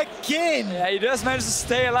again. Yeah, he does manage to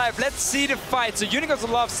stay alive. Let's see the fight. So Unicorns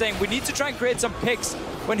of Love saying we need to try and create some picks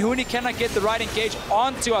when Huni cannot get the right engage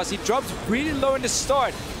onto us. He drops really low in the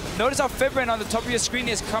start. Notice how Febiven on the top of your screen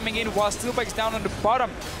is coming in while Steelback's down on the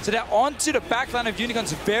bottom. So they're onto the backline of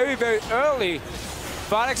Unicorns very, very early.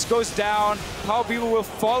 Vardax goes down. Power People will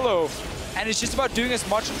follow. And it's just about doing as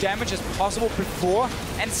much damage as possible before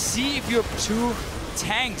and see if your 2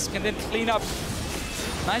 tanks can then clean up.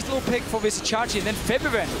 Nice little pick for Vizichachi, and then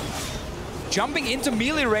Febiven jumping into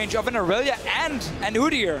melee range of an Aurelia and an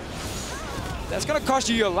Udyr. That's gonna cost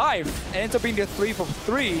you your life. It ends up being the 3 for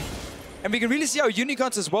 3. And we can really see how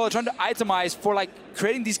Unicorns as well are trying to itemize for like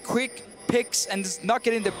creating these quick picks and just not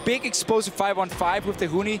getting the big explosive 5-on-5 with the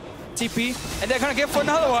Huni TP. And they're gonna get for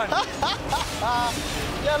another one.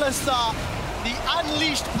 Yellow Star, the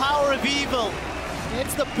unleashed Power of Evil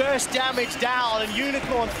Gets the burst damage down, and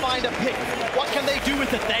Unicorns find a pick. What can they do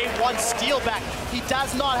with it? They want steal back. He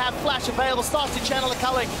does not have flash available. Starts to channel the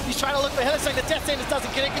culling. He's trying to look for Hillesang. The Death Sentence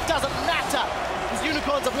doesn't get it. It doesn't matter. The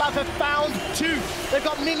Unicorns of Love have found two. They've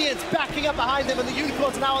got minions backing up behind them, and the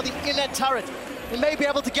Unicorns are now on the inner turret. They may be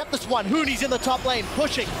able to get this one. Hooney's in the top lane,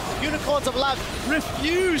 pushing. Unicorns of Love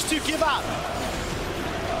refuse to give up.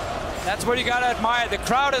 That's what you gotta admire. The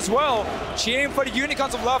crowd as well, cheering for the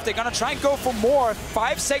Unicorns of Love. They're gonna try and go for more.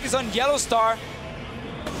 5 seconds on Yellow Star.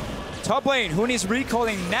 Top lane, Hooney's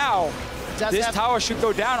recalling now. This tower should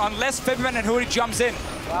go down unless Febman and Hooney jumps in.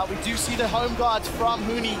 Well, we do see the home guards from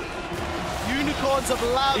Hooney. Unicorns of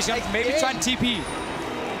Love. He's gonna maybe try and TP.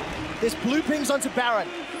 There's blue pings onto Baron.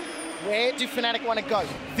 Where do Fnatic want to go?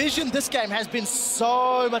 Vision this game has been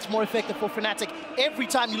so much more effective for Fnatic. Every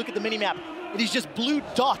time you look at the minimap, it is just blue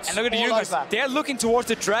dots. And look at the Unicorns. They're looking towards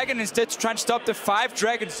the dragon instead to try and stop the 5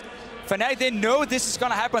 dragons. Fnatic, they know this is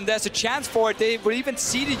gonna happen. There's a chance for it. They will even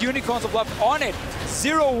see the Unicorns of Love on it.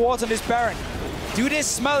 0 wards on this Baron. Do they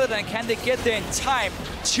smell it, and can they get there in time?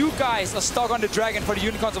 2 guys are stuck on the dragon for the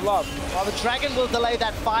Unicorns of Love. Well, the dragon will delay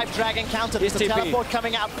that 5 dragon counter. There's a teleport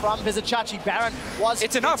coming out from Vizicachi. Baron was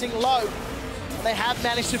hitting low. They have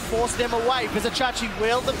managed to force them away. Vizicachi,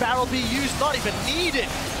 will the barrel be used? Not even needed.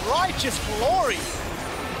 Righteous glory.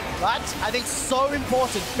 But I think so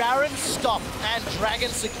important. Baron stopped and dragon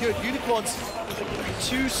secured. Unicorns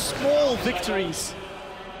 2 small victories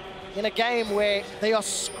in a game where they are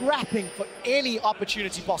scrapping for any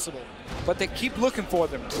opportunity possible. But they keep looking for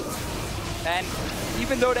them. And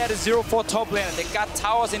even though they had a 0-4 top lane and they got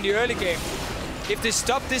towers in the early game, if they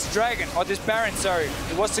stop this dragon, or this Baron, sorry,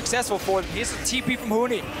 it was successful for them. Here's a TP from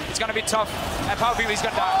Hooney. It's gonna be tough. And Power of Evil is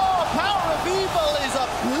gonna die. Oh, Power of Evil is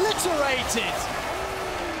obliterated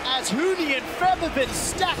as Hooney and Featherbin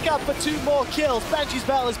stack up for 2 more kills. Banshee's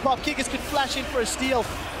Bell is popped. Kickers could flash in for a steal,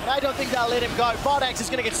 but I don't think they'll let him go. Bardax is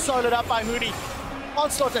going to get soloed up by Hooney.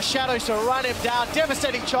 Onslaught to Shadows to run him down.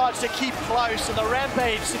 Devastating charge to keep close, and the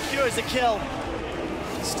Rampage secures the kill.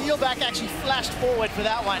 Steelback actually flashed forward for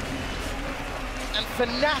that one. And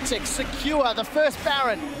Fnatic secure the first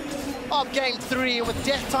Baron of Game 3, and with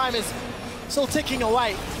death time is still ticking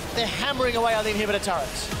away. They're hammering away on the inhibitor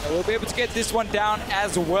turrets. We'll be able to get this one down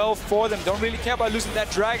as well for them. Don't really care about losing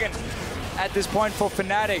that dragon at this point for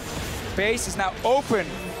Fnatic. Base is now open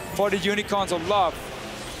for the Unicorns of Love.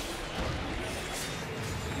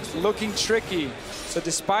 It's looking tricky. So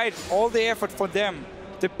despite all the effort for them,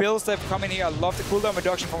 the builds that have come in here, I love the cooldown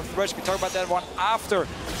reduction from Thresh. We talk about that one after.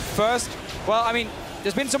 First, well, I mean,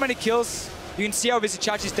 there's been so many kills. You can see how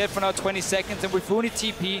Vizicachi's dead for now 20 seconds, and with Hooney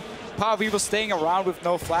TP, Power of Evil staying around with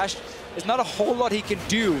no flash, there's not a whole lot he can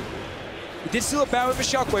do. He did steal a Baron with a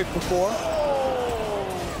shockwave before.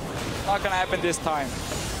 Not gonna happen this time.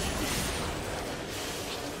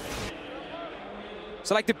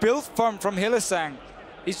 So like the build from Hillesang,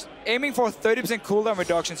 he's aiming for a 30% cooldown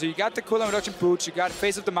reduction. So you got the cooldown reduction boots, you got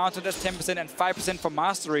Face of the Mountain, that's 10%, and 5% for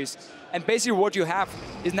Masteries. And basically what you have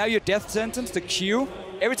is now your Death Sentence, the Q.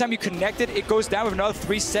 Every time you connect it, it goes down with another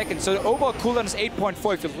 3 seconds. So the overall cooldown is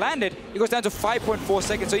 8.4. If you land it, it goes down to 5.4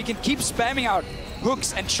 seconds. So you can keep spamming out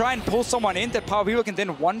hooks and try and pull someone in that Power of Evil can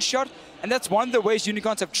then one-shot. And that's one of the ways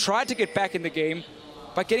Unicorns have tried to get back in the game,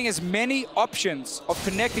 by getting as many options of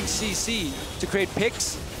connecting CC to create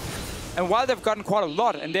picks. And while they've gotten quite a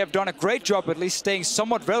lot, and they've done a great job at least staying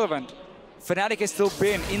somewhat relevant, Fnatic has still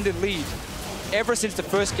been in the lead ever since the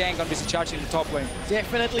first gank on Vizicachi in the top lane.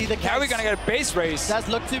 Definitely the case. Now we're gonna get a base race. Does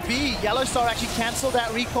look to be. Yellow Star actually cancelled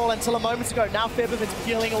that recall until a moment ago. Now Featherman's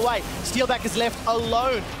peeling away. Steelback is left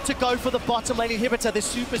alone to go for the bottom lane inhibitor. The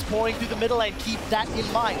Super's pouring through the middle lane. Keep that in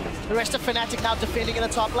mind. The rest of Fnatic now defending in the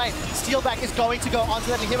top lane. Steelback is going to go onto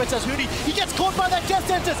that inhibitor as Hooney. He gets caught by that Death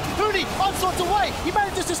Sentence. Hooney onslaughts away. He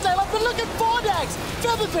manages to stay alive, but look at Bardax.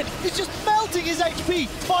 Featherman is just melting his HP.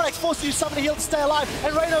 Bardax forced to use summon a heal to stay alive,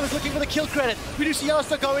 and Reno is looking for the kill credit. We do see Yellow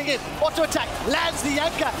Star going in. Auto attack, lands the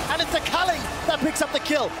anchor, and it's the Culling that picks up the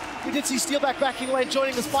kill. We did see Steelback backing away and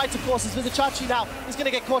joining this fight, of course, as Vizicachi now is going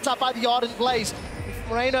to get caught up by the Ardent Blaze.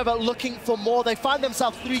 Reignover looking for more. They find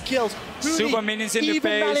themselves 3 kills. Hooney Super minions in the base.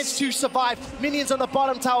 Even managed to survive. Minions on the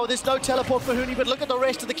bottom tower. There's no teleport for Hooney, but look at the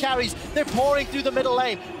rest of the carries. They're pouring through the middle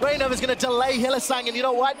lane. Reignover's going to delay Hillesang, and you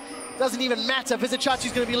know what? Doesn't even matter.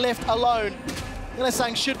 Vizicachi's going to be left alone.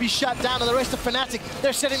 Hillesang should be shut down, and the rest of Fnatic,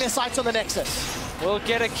 they're setting their sights on the Nexus. We'll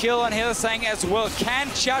get a kill on Hillesang as well. Can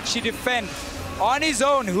Chachi defend on his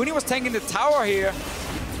own? Hooney was taking the tower here.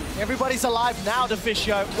 Everybody's alive now,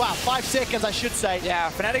 Deficio. Wow, 5 seconds, I should say.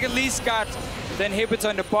 Yeah, Fnatic at least got the inhibitor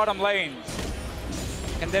in the bottom lane.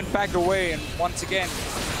 And then back away and once again,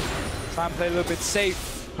 try and play a little bit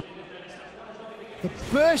safe. the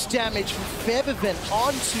burst damage from Febiven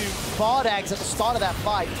onto Bardags at the start of that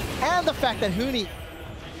fight, and the fact that Huni,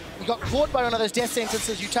 he got caught by one of those death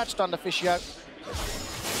sentences you touched on, Officio.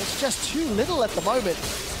 It's just too little at the moment.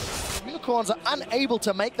 Unicorns are unable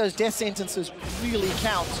to make those death sentences really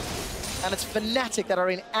count, and it's Fnatic that are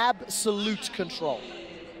in absolute control.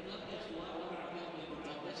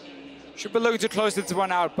 Should be looking to close this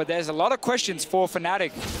one out, but there's a lot of questions for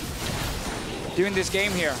Fnatic during this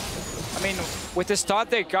game here. I mean, with the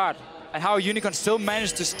start they got and how Unicorns still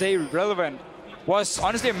managed to stay relevant was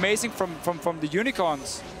honestly amazing from the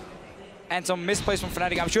Unicorns. And some misplays from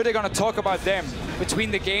Fnatic. I'm sure they're going to talk about them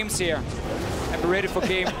between the games here and be ready for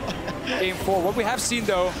game 4. What we have seen,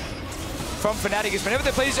 though, from Fnatic is whenever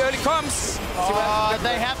they play these early comps...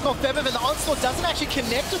 they have got Febiven. The onslaught doesn't actually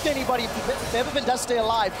connect with anybody. Febiven does stay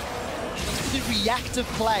alive. It's the reactive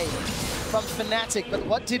play from Fnatic, but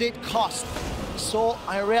what did it cost? We saw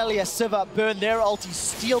Irelia, Siva burn their ulti,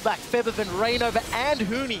 steal back Febiven, Rainover, and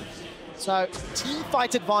Huni. So, team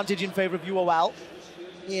fight advantage in favor of UOL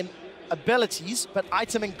in abilities, but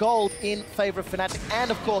item and gold in favor of Fnatic,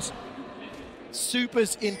 and of course,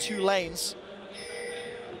 supers in 2 lanes.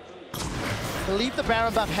 I believe the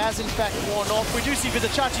Baron buff has in fact worn off. We do see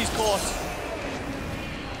Vizichachi's caught.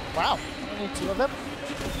 Wow, only 2 of them.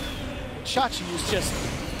 Chachi is just,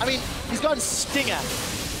 I mean, he's gotten Stinger.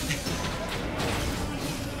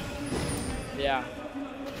 Yeah,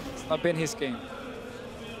 it's not been his game.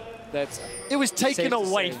 It was taken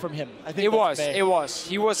away from him. I think it was.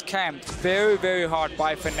 He was camped very, very hard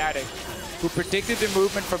by Fnatic, who predicted the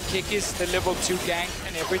movement from Kikis, the level 2 gank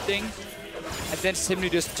and everything, and then simply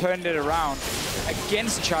just turned it around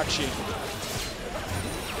against Chachi.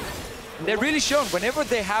 They're really shown whenever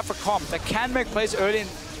they have a comp that can make plays early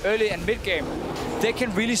and mid game, they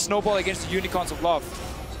can really snowball against the Unicorns of Love.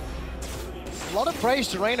 A lot of praise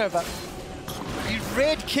to Rainover. He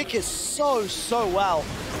read Kikis so well.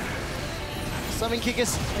 Something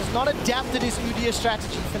Kikis has not adapted his Udyr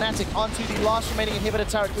strategy. Fnatic onto the last remaining inhibitor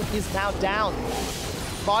turret. It is now down.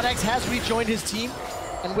 Bardags has rejoined his team,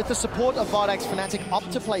 and with the support of Bardags, Fnatic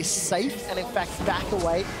opt to play safe and in fact back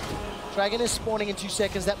away. Dragon is spawning in 2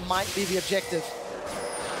 seconds. That might be the objective.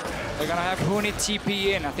 They're gonna have Huni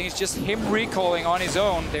TP in. I think it's just him recalling on his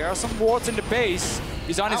own. There are some wards in the base.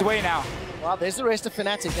 He's on his way now. Well, there's the rest of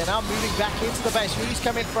Fnatic. They're now moving back into the base. Huni's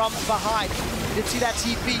coming from behind. You did see that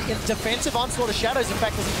TP in defensive onslaught of shadows, in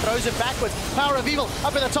fact, as he throws it backwards. Power of Evil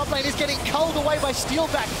up in the top lane is getting culled away by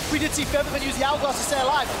Steelback. We did see Febiven use the Hourglass to stay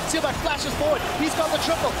alive. Steelback flashes forward. He's got the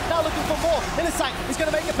triple. Now looking for more. Innocent is going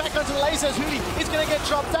to make it back onto the lasers. Huni is going to get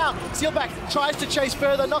dropped down. Steelback tries to chase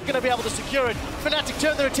further, not going to be able to secure it. Fnatic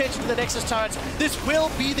turn their attention to the Nexus turrets. This will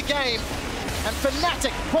be the game. And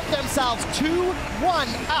Fnatic put themselves 2-1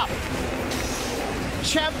 up.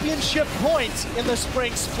 Championship point in the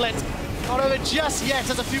spring split. Not over just yet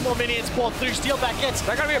as a few more minions poured through. Steelback gets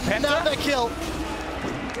another kill.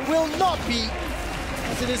 It will not be,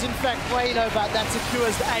 as it is in fact Rainover that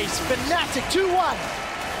secures the ace. Fnatic 2-1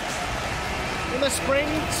 in the spring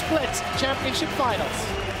split championship finals.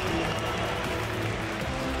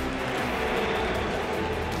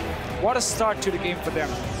 What a start to the game for them.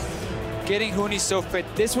 Getting Huni so fit.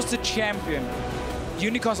 This was the champion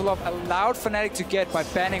Unicorns of Love allowed Fnatic to get by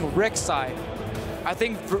banning Rek'Sai. I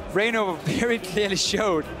think Rainover very clearly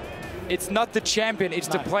showed it's not the champion, it's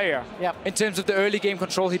the player. Yep. In terms of the early game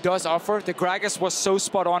control he does offer, the Gragas was so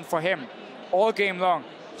spot on for him all game long.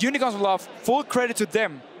 Unicorns of Love, full credit to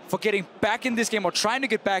them for getting back in this game or trying to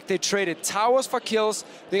get back. They traded towers for kills.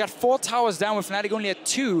 They got 4 towers down with Fnatic only at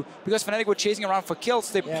 2 because Fnatic were chasing around for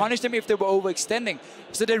kills. They punished them if they were overextending.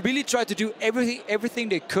 So they really tried to do everything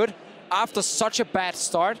they could after such a bad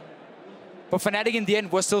start. But Fnatic in the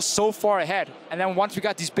end was still so far ahead. And then once we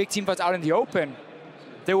got these big team fights out in the open,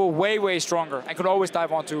 they were way, way stronger and could always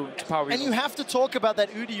dive onto power. And you have to talk about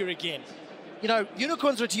that Udyr again. You know,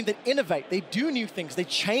 Unicorns are a team that innovate. They do new things. They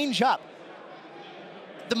change up.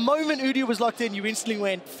 The moment Udyr was locked in, you instantly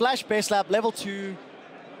went Flash, Base Lab, level 2,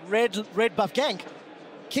 red buff gank.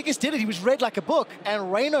 Kikis did it. He was read like a book, and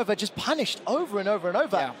Rainover just punished over and over and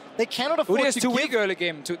over. Yeah. They cannot afford Udyr's to too weak early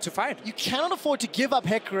game to fight. You cannot afford to give up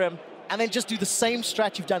Hecarim and then just do the same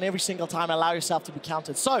strat you've done every single time and allow yourself to be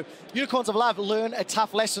countered. So, Unicorns of Love learn a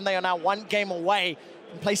tough lesson. They are now 1 game away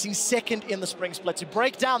from placing 2nd in the spring split. To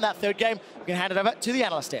break down that 3rd game, we're going to hand it over to the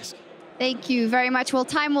analyst desk. Thank you very much. Well,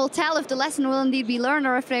 time will tell if the lesson will indeed be learned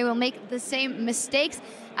or if they will make the same mistakes.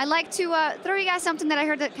 I'd like to throw you guys something that I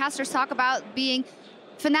heard that casters talk about, being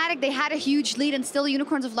Fnatic. They had a huge lead and still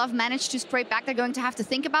Unicorns of Love managed to scrape back. They're going to have to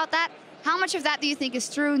think about that. How much of that do you think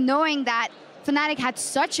is true, knowing that Fnatic had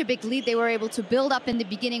such a big lead they were able to build up in the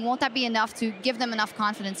beginning. Won't that be enough to give them enough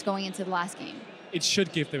confidence going into the last game? It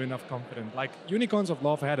should give them enough confidence. Like, Unicorns of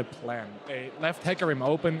Love had a plan. They left Hecarim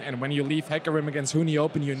open, and when you leave Hecarim against Huni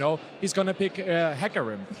open, you know he's going to pick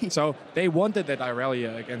Hecarim. So they wanted that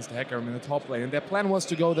Irelia against Hecarim in the top lane, and their plan was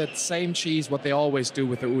to go that same cheese, what they always do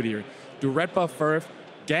with the Udyr. Do red buff first,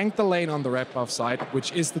 gank the lane on the red buff side,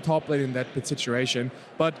 which is the top lane in that situation.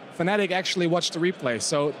 But Fnatic actually watched the replay,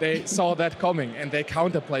 so they saw that coming, and they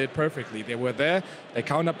counterplayed it perfectly. They were there, they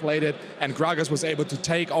counterplayed it, and Gragas was able to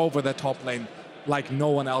take over the top lane like no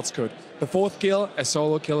one else could. The fourth kill, a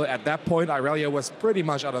solo kill. At that point, Irelia was pretty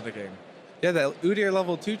much out of the game. Yeah, that Udyr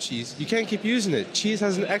level 2 cheese, you can't keep using it. Cheese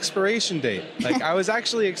has an expiration date. Like, I was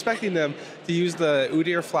actually expecting them to use the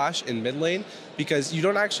Udyr flash in mid lane because you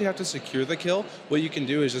don't actually have to secure the kill. What you can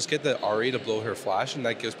do is just get the Ahri to blow her flash, and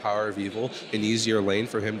that gives Power of Evil an easier lane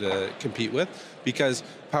for him to compete with. Because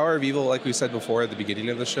Power of Evil, like we said before at the beginning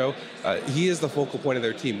of the show, he is the focal point of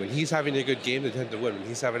their team. When he's having a good game, they tend to win. When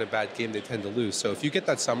he's having a bad game, they tend to lose. So if you get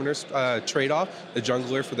that Summoner trade-off, the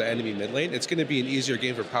jungler for the enemy mid lane, it's going to be an easier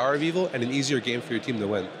game for Power of Evil and an easier game for your team to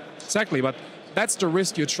win. Exactly, but that's the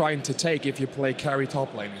risk you're trying to take if you play carry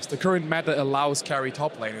top laners. The current meta allows carry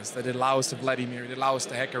top laners. That allows the Vladimir, it allows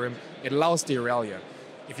the Hecarim, it allows the Irelia.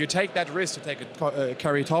 If you take that risk to take a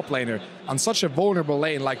carry top laner on such a vulnerable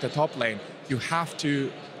lane like the top lane, you have to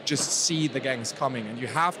just see the ganks coming, and you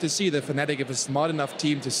have to see the Fnatic if a smart enough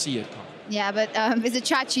team to see it come. Yeah, but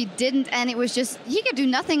Vizicachi didn't, and it was just, he could do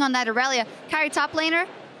nothing on that Irelia. Carry top laner,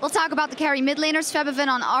 we'll talk about the carry mid laners. Febivin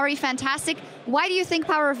on Ahri, fantastic. Why do you think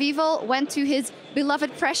Power of Evil went to his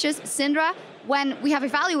beloved precious Syndra when we have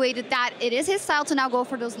evaluated that it is his style to now go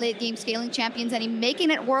for those late game scaling champions, and he's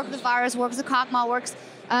making it work? The Varus works, the Kog'Maw works,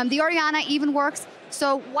 the Orianna even works.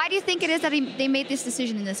 So why do you think it is that they made this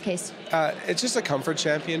decision in this case? It's just a comfort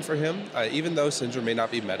champion for him. Even though Syndra may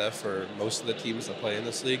not be meta for most of the teams that play in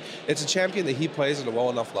this league, it's a champion that he plays at a well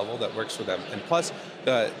enough level that works for them. And plus,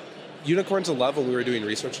 Unicorns of Love, when we were doing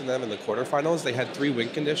research on them in the quarterfinals, they had 3 win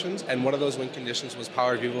conditions, and one of those win conditions was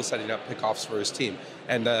Power of Evil setting up pickoffs for his team.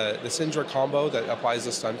 And the Syndra combo that applies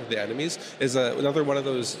the stun to the enemies is another one of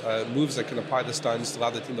those moves that can apply the stuns to allow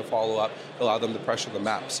the team to follow up, allow them to pressure the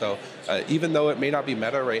map. So even though it may not be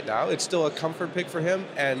meta right now, it's still a comfort pick for him,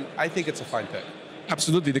 and I think it's a fine pick.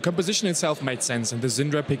 Absolutely, the composition itself made sense, and the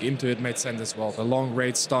Syndra pick into it made sense as well. The long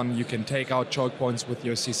range stun, you can take out choke points with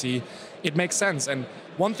your CC. It makes sense, and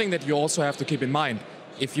one thing that you also have to keep in mind,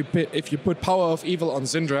 if you put Power of Evil on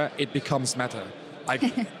Syndra, it becomes meta.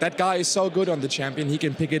 Like, that guy is so good on the champion, he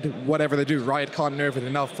can pick it whatever they do. Riot can't nerf it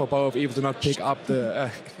enough for Power of Evil to not pick up the...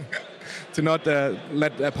 to not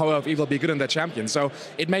let Power of Evil be good on the champion. So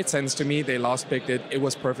it made sense to me, they last picked it, it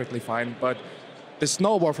was perfectly fine, but the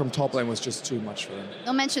snowball from top lane was just too much for them.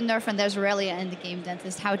 Don't mention nerf and there's Aurelia in the game,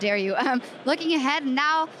 Dentist. How dare you? Looking ahead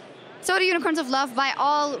now, so do Unicorns of Love. By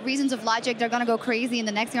all reasons of logic, they're going to go crazy in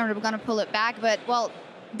the next game, or they're going to pull it back. But, well,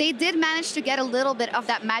 they did manage to get a little bit of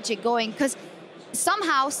that magic going, because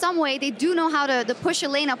somehow, some way, they do know how to push a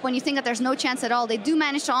lane up when you think that there's no chance at all. They do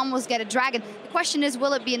manage to almost get a dragon. The question is,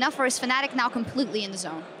 will it be enough, or is Fnatic now completely in the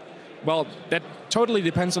zone? Well, that totally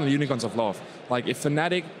depends on the Unicorns of Love. Like, if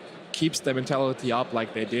Fnatic keeps their mentality up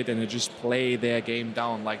like they did and they just play their game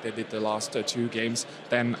down like they did the last 2 games,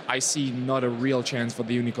 then I see not a real chance for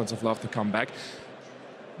the Unicorns of Love to come back.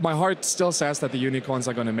 My heart still says that the Unicorns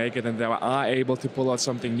are going to make it, and they are able to pull out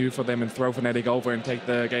something new for them and throw Fnatic over and take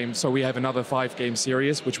the game. So we have another 5-game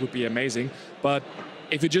series, which would be amazing. But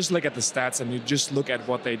if you just look at the stats and you just look at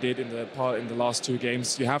what they did in the last 2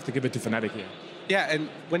 games, you have to give it to Fnatic here. Yeah, and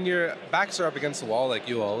when your backs are up against the wall like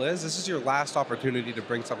UOL is, this is your last opportunity to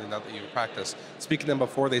bring something out that you practice. Speaking to them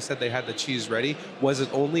before, they said they had the cheese ready. Was it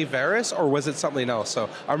only Varus, or was it something else? So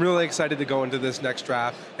I'm really excited to go into this next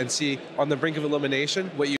draft and see, on the brink of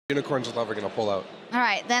elimination, what Unicorns of Love are going to pull out. All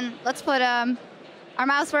right, then let's put our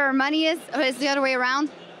mouth where our money is, or is it the other way around?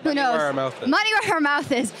 Who knows? Money where our mouth is. Money where our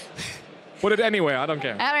mouth is. Put it anywhere, I don't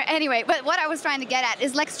care. Anyway, but what I was trying to get at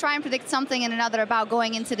is, let's try and predict something and another about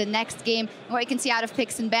going into the next game, and what you can see out of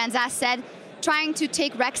picks and bans. As said, trying to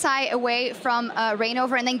take Rek'Sai away from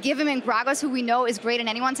Reignover and then give him in Gragas, who we know is great in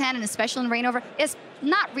anyone's hand, and especially in Reignover, is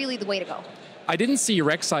not really the way to go. I didn't see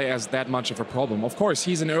Rek'Sai as that much of a problem. Of course,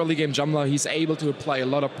 he's an early game jungler, he's able to apply a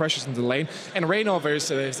lot of pressures in the lane, and Reignover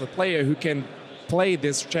is a player who can play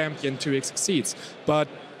this champion to its succeeds. But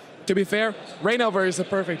to be fair, Reignover is a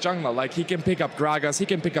perfect jungler. Like, he can pick up Gragas, he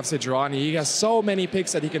can pick up Sejuani. He has so many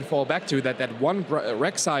picks that he can fall back to that one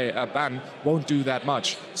Rek'Sai ban won't do that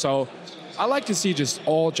much. So I like to see just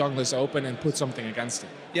all junglers open and put something against it.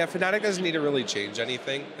 Yeah, Fnatic doesn't need to really change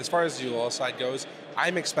anything. As far as the UOL side goes,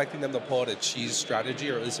 I'm expecting them to pull out a cheese strategy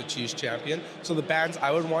or at least a cheese champion. So the bans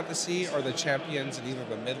I would want to see are the champions in either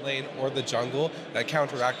the mid lane or the jungle that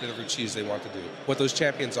counteract whatever cheese they want to do. What those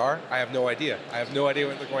champions are, I have no idea. I have no idea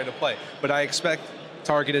what they're going to play. But I expect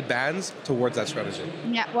targeted bans towards that strategy.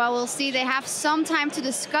 Yeah, well, we'll see. They have some time to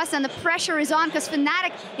discuss, and the pressure is on because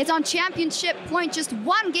Fnatic is on championship point, just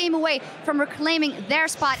one game away from reclaiming their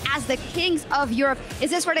spot as the kings of Europe. Is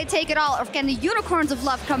this where they take it all, or can the Unicorns of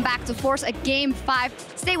Love come back to force a Game 5?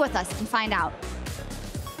 Stay with us and find out.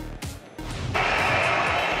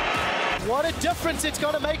 What a difference it's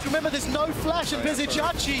going to make. Remember, there's no flash in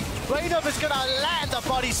Vizicachi. Rainover's going to land the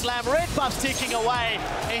body slam. Red buff's ticking away,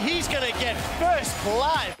 and he's going to get first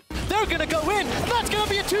blood. They're going to go in. That's going to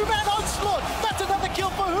be a two-man onslaught. That's another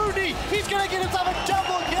kill for Huni. He's going to get himself a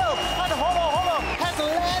double kill, and Holo has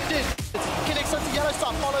landed. Connects onto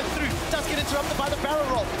Yellowstar, followed through. Does get interrupted by the barrel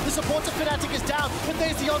roll. The support of Fnatic is down, but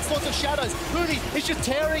there's the onslaught of Shadows. Huni is just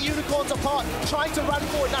tearing Unicorns apart, trying to run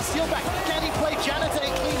forward. Now Steelback, can he play Janitor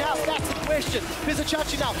and clean out? That's the question.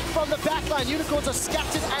 Vizicachi now from the backline. Unicorns are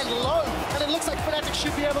scattered and low, and it looks like Fnatic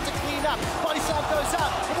should be able to clean up. Body slam goes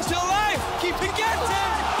out. He's still alive! He gets it!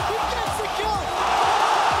 He gets the kill!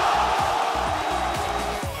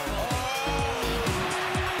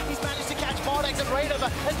 And Rainover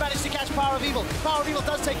has managed to catch Power of Evil. Power of Evil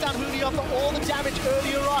does take down Huni after all the damage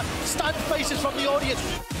earlier on. Stunned faces from the audience.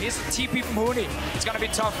 Here's the TP from Huni. It's going to be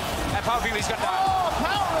tough. And Power of Evil is going to die. Oh,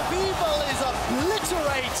 Power of Evil is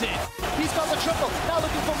obliterated. He's got the triple. Now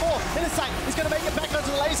looking for more. In his sight, he's going to make it back onto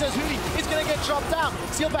the lasers. Huni is going to get dropped down.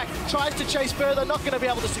 Steelback tries to chase further, not going to be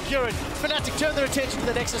able to secure it. Fnatic turn their attention to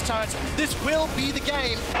the Nexus turrets. This will be the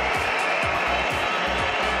game.